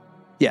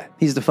 yeah,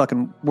 he's the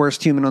fucking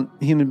worst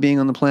human being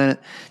on the planet.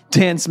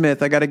 Dan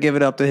Smith, I got to give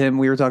it up to him.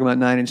 We were talking about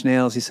 9 Inch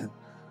Nails. He said,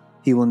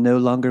 he will no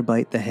longer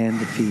bite the hand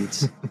that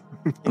feeds.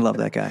 I love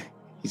that guy.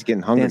 He's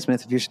getting hungry. Dan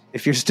Smith,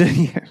 if you're still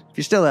here, if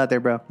you're still out there,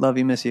 bro, love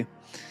you, miss you.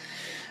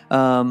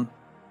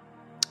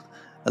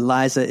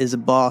 Eliza is a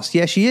boss.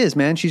 Yeah, she is,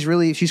 man.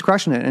 She's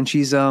crushing it. And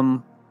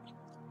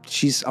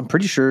I'm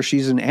pretty sure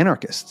she's an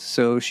anarchist.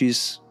 So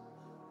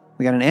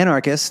we got an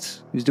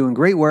anarchist who's doing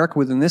great work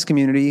within this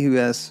community who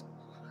has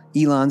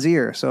Elon's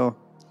ear. So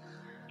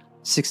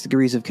 6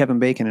 degrees of Kevin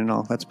Bacon and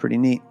all. That's pretty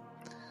neat.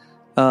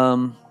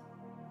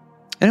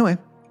 Anyway,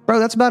 bro,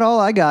 that's about all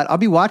I got. I'll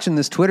be watching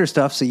this Twitter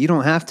stuff so you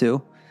don't have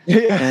to.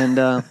 Yeah. And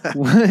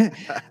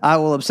I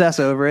will obsess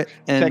over it.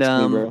 And text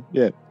me, bro.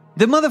 Yeah.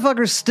 The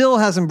motherfucker still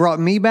hasn't brought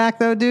me back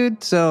though,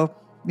 dude. So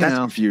that's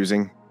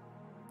confusing.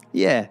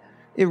 Yeah,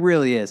 it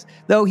really is.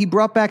 Though he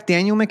brought back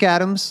Daniel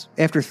McAdams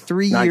after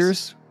 3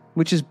 years,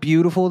 which is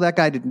beautiful. That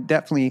guy didn't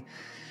definitely.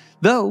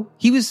 Though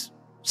he was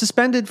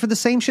suspended for the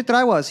same shit that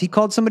I was. He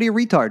called somebody a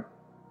retard.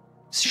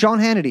 Sean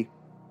Hannity.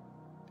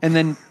 And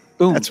then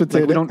boom. That's what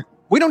they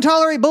we don't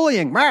tolerate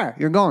bullying. Rawr,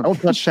 you're gone. Don't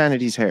touch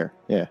Hannity's hair.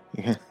 Yeah.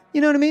 You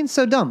know what I mean?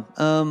 So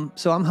dumb.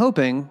 So I'm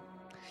hoping,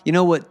 you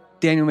know what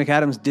Daniel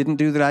McAdams didn't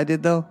do that I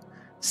did though?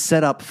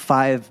 Set up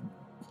 5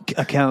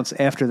 accounts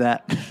after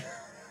that.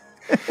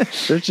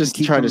 They're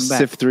just trying to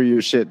sift through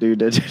your shit,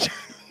 dude.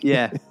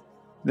 Yeah.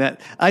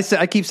 That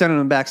I keep sending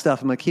them back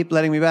stuff. I'm like, keep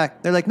letting me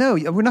back. They're like, no,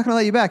 we're not going to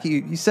let you back.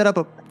 You set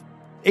up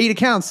 8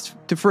 accounts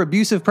for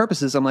abusive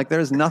purposes. I'm like,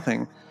 there's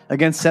nothing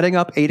against setting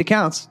up 8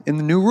 accounts in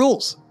the new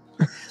rules.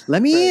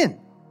 Let me in.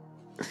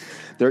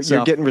 You're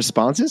getting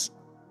responses?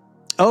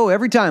 Oh,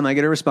 every time I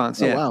get a response.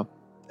 Yeah. Oh, wow.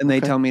 And they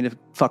tell me to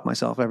fuck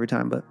myself every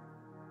time, but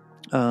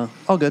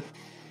all good.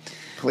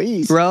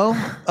 Please. Bro,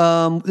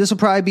 this will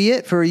probably be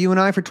it for you and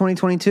I for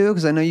 2022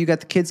 because I know you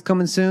got the kids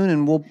coming soon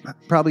and we'll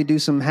probably do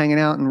some hanging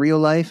out in real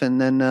life and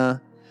then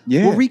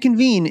we'll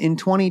reconvene in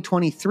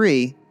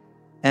 2023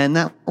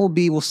 and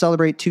we'll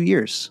celebrate 2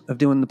 years of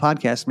doing the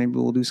podcast. Maybe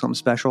we'll do something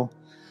special.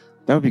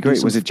 That would be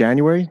great. Was it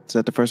January? Is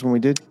that the first one we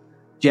did?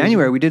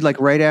 January. We did like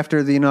right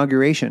after the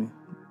inauguration.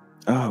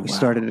 Oh, we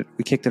started it.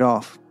 We kicked it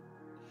off.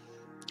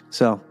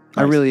 So nice.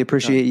 I really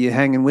appreciate you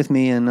hanging with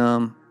me and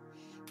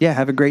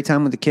have a great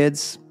time with the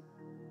kids.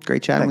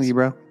 Great chatting with you,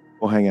 bro.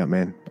 We'll hang out,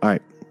 man. All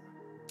right.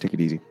 Take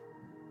it easy.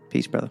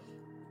 Peace, brother.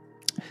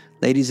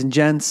 Ladies and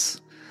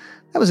gents,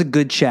 that was a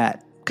good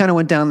chat. Kind of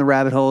went down the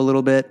rabbit hole a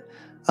little bit.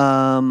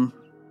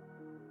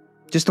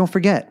 Just don't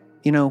forget,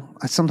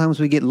 sometimes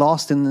we get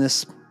lost in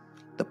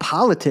the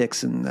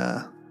politics and,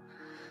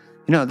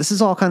 this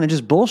is all kind of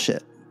just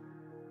bullshit.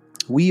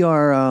 We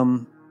are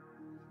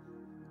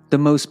the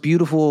most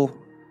beautiful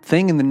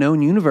thing in the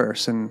known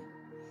universe, and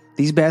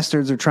these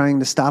bastards are trying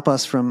to stop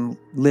us from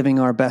living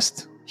our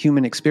best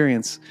human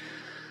experience,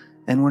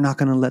 and we're not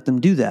going to let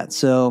them do that.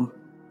 So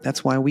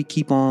that's why we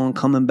keep on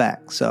coming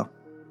back. So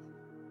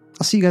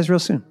I'll see you guys real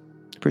soon.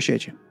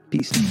 Appreciate you.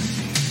 Peace.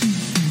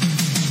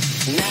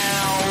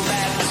 Now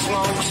that the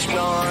smoke's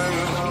gone,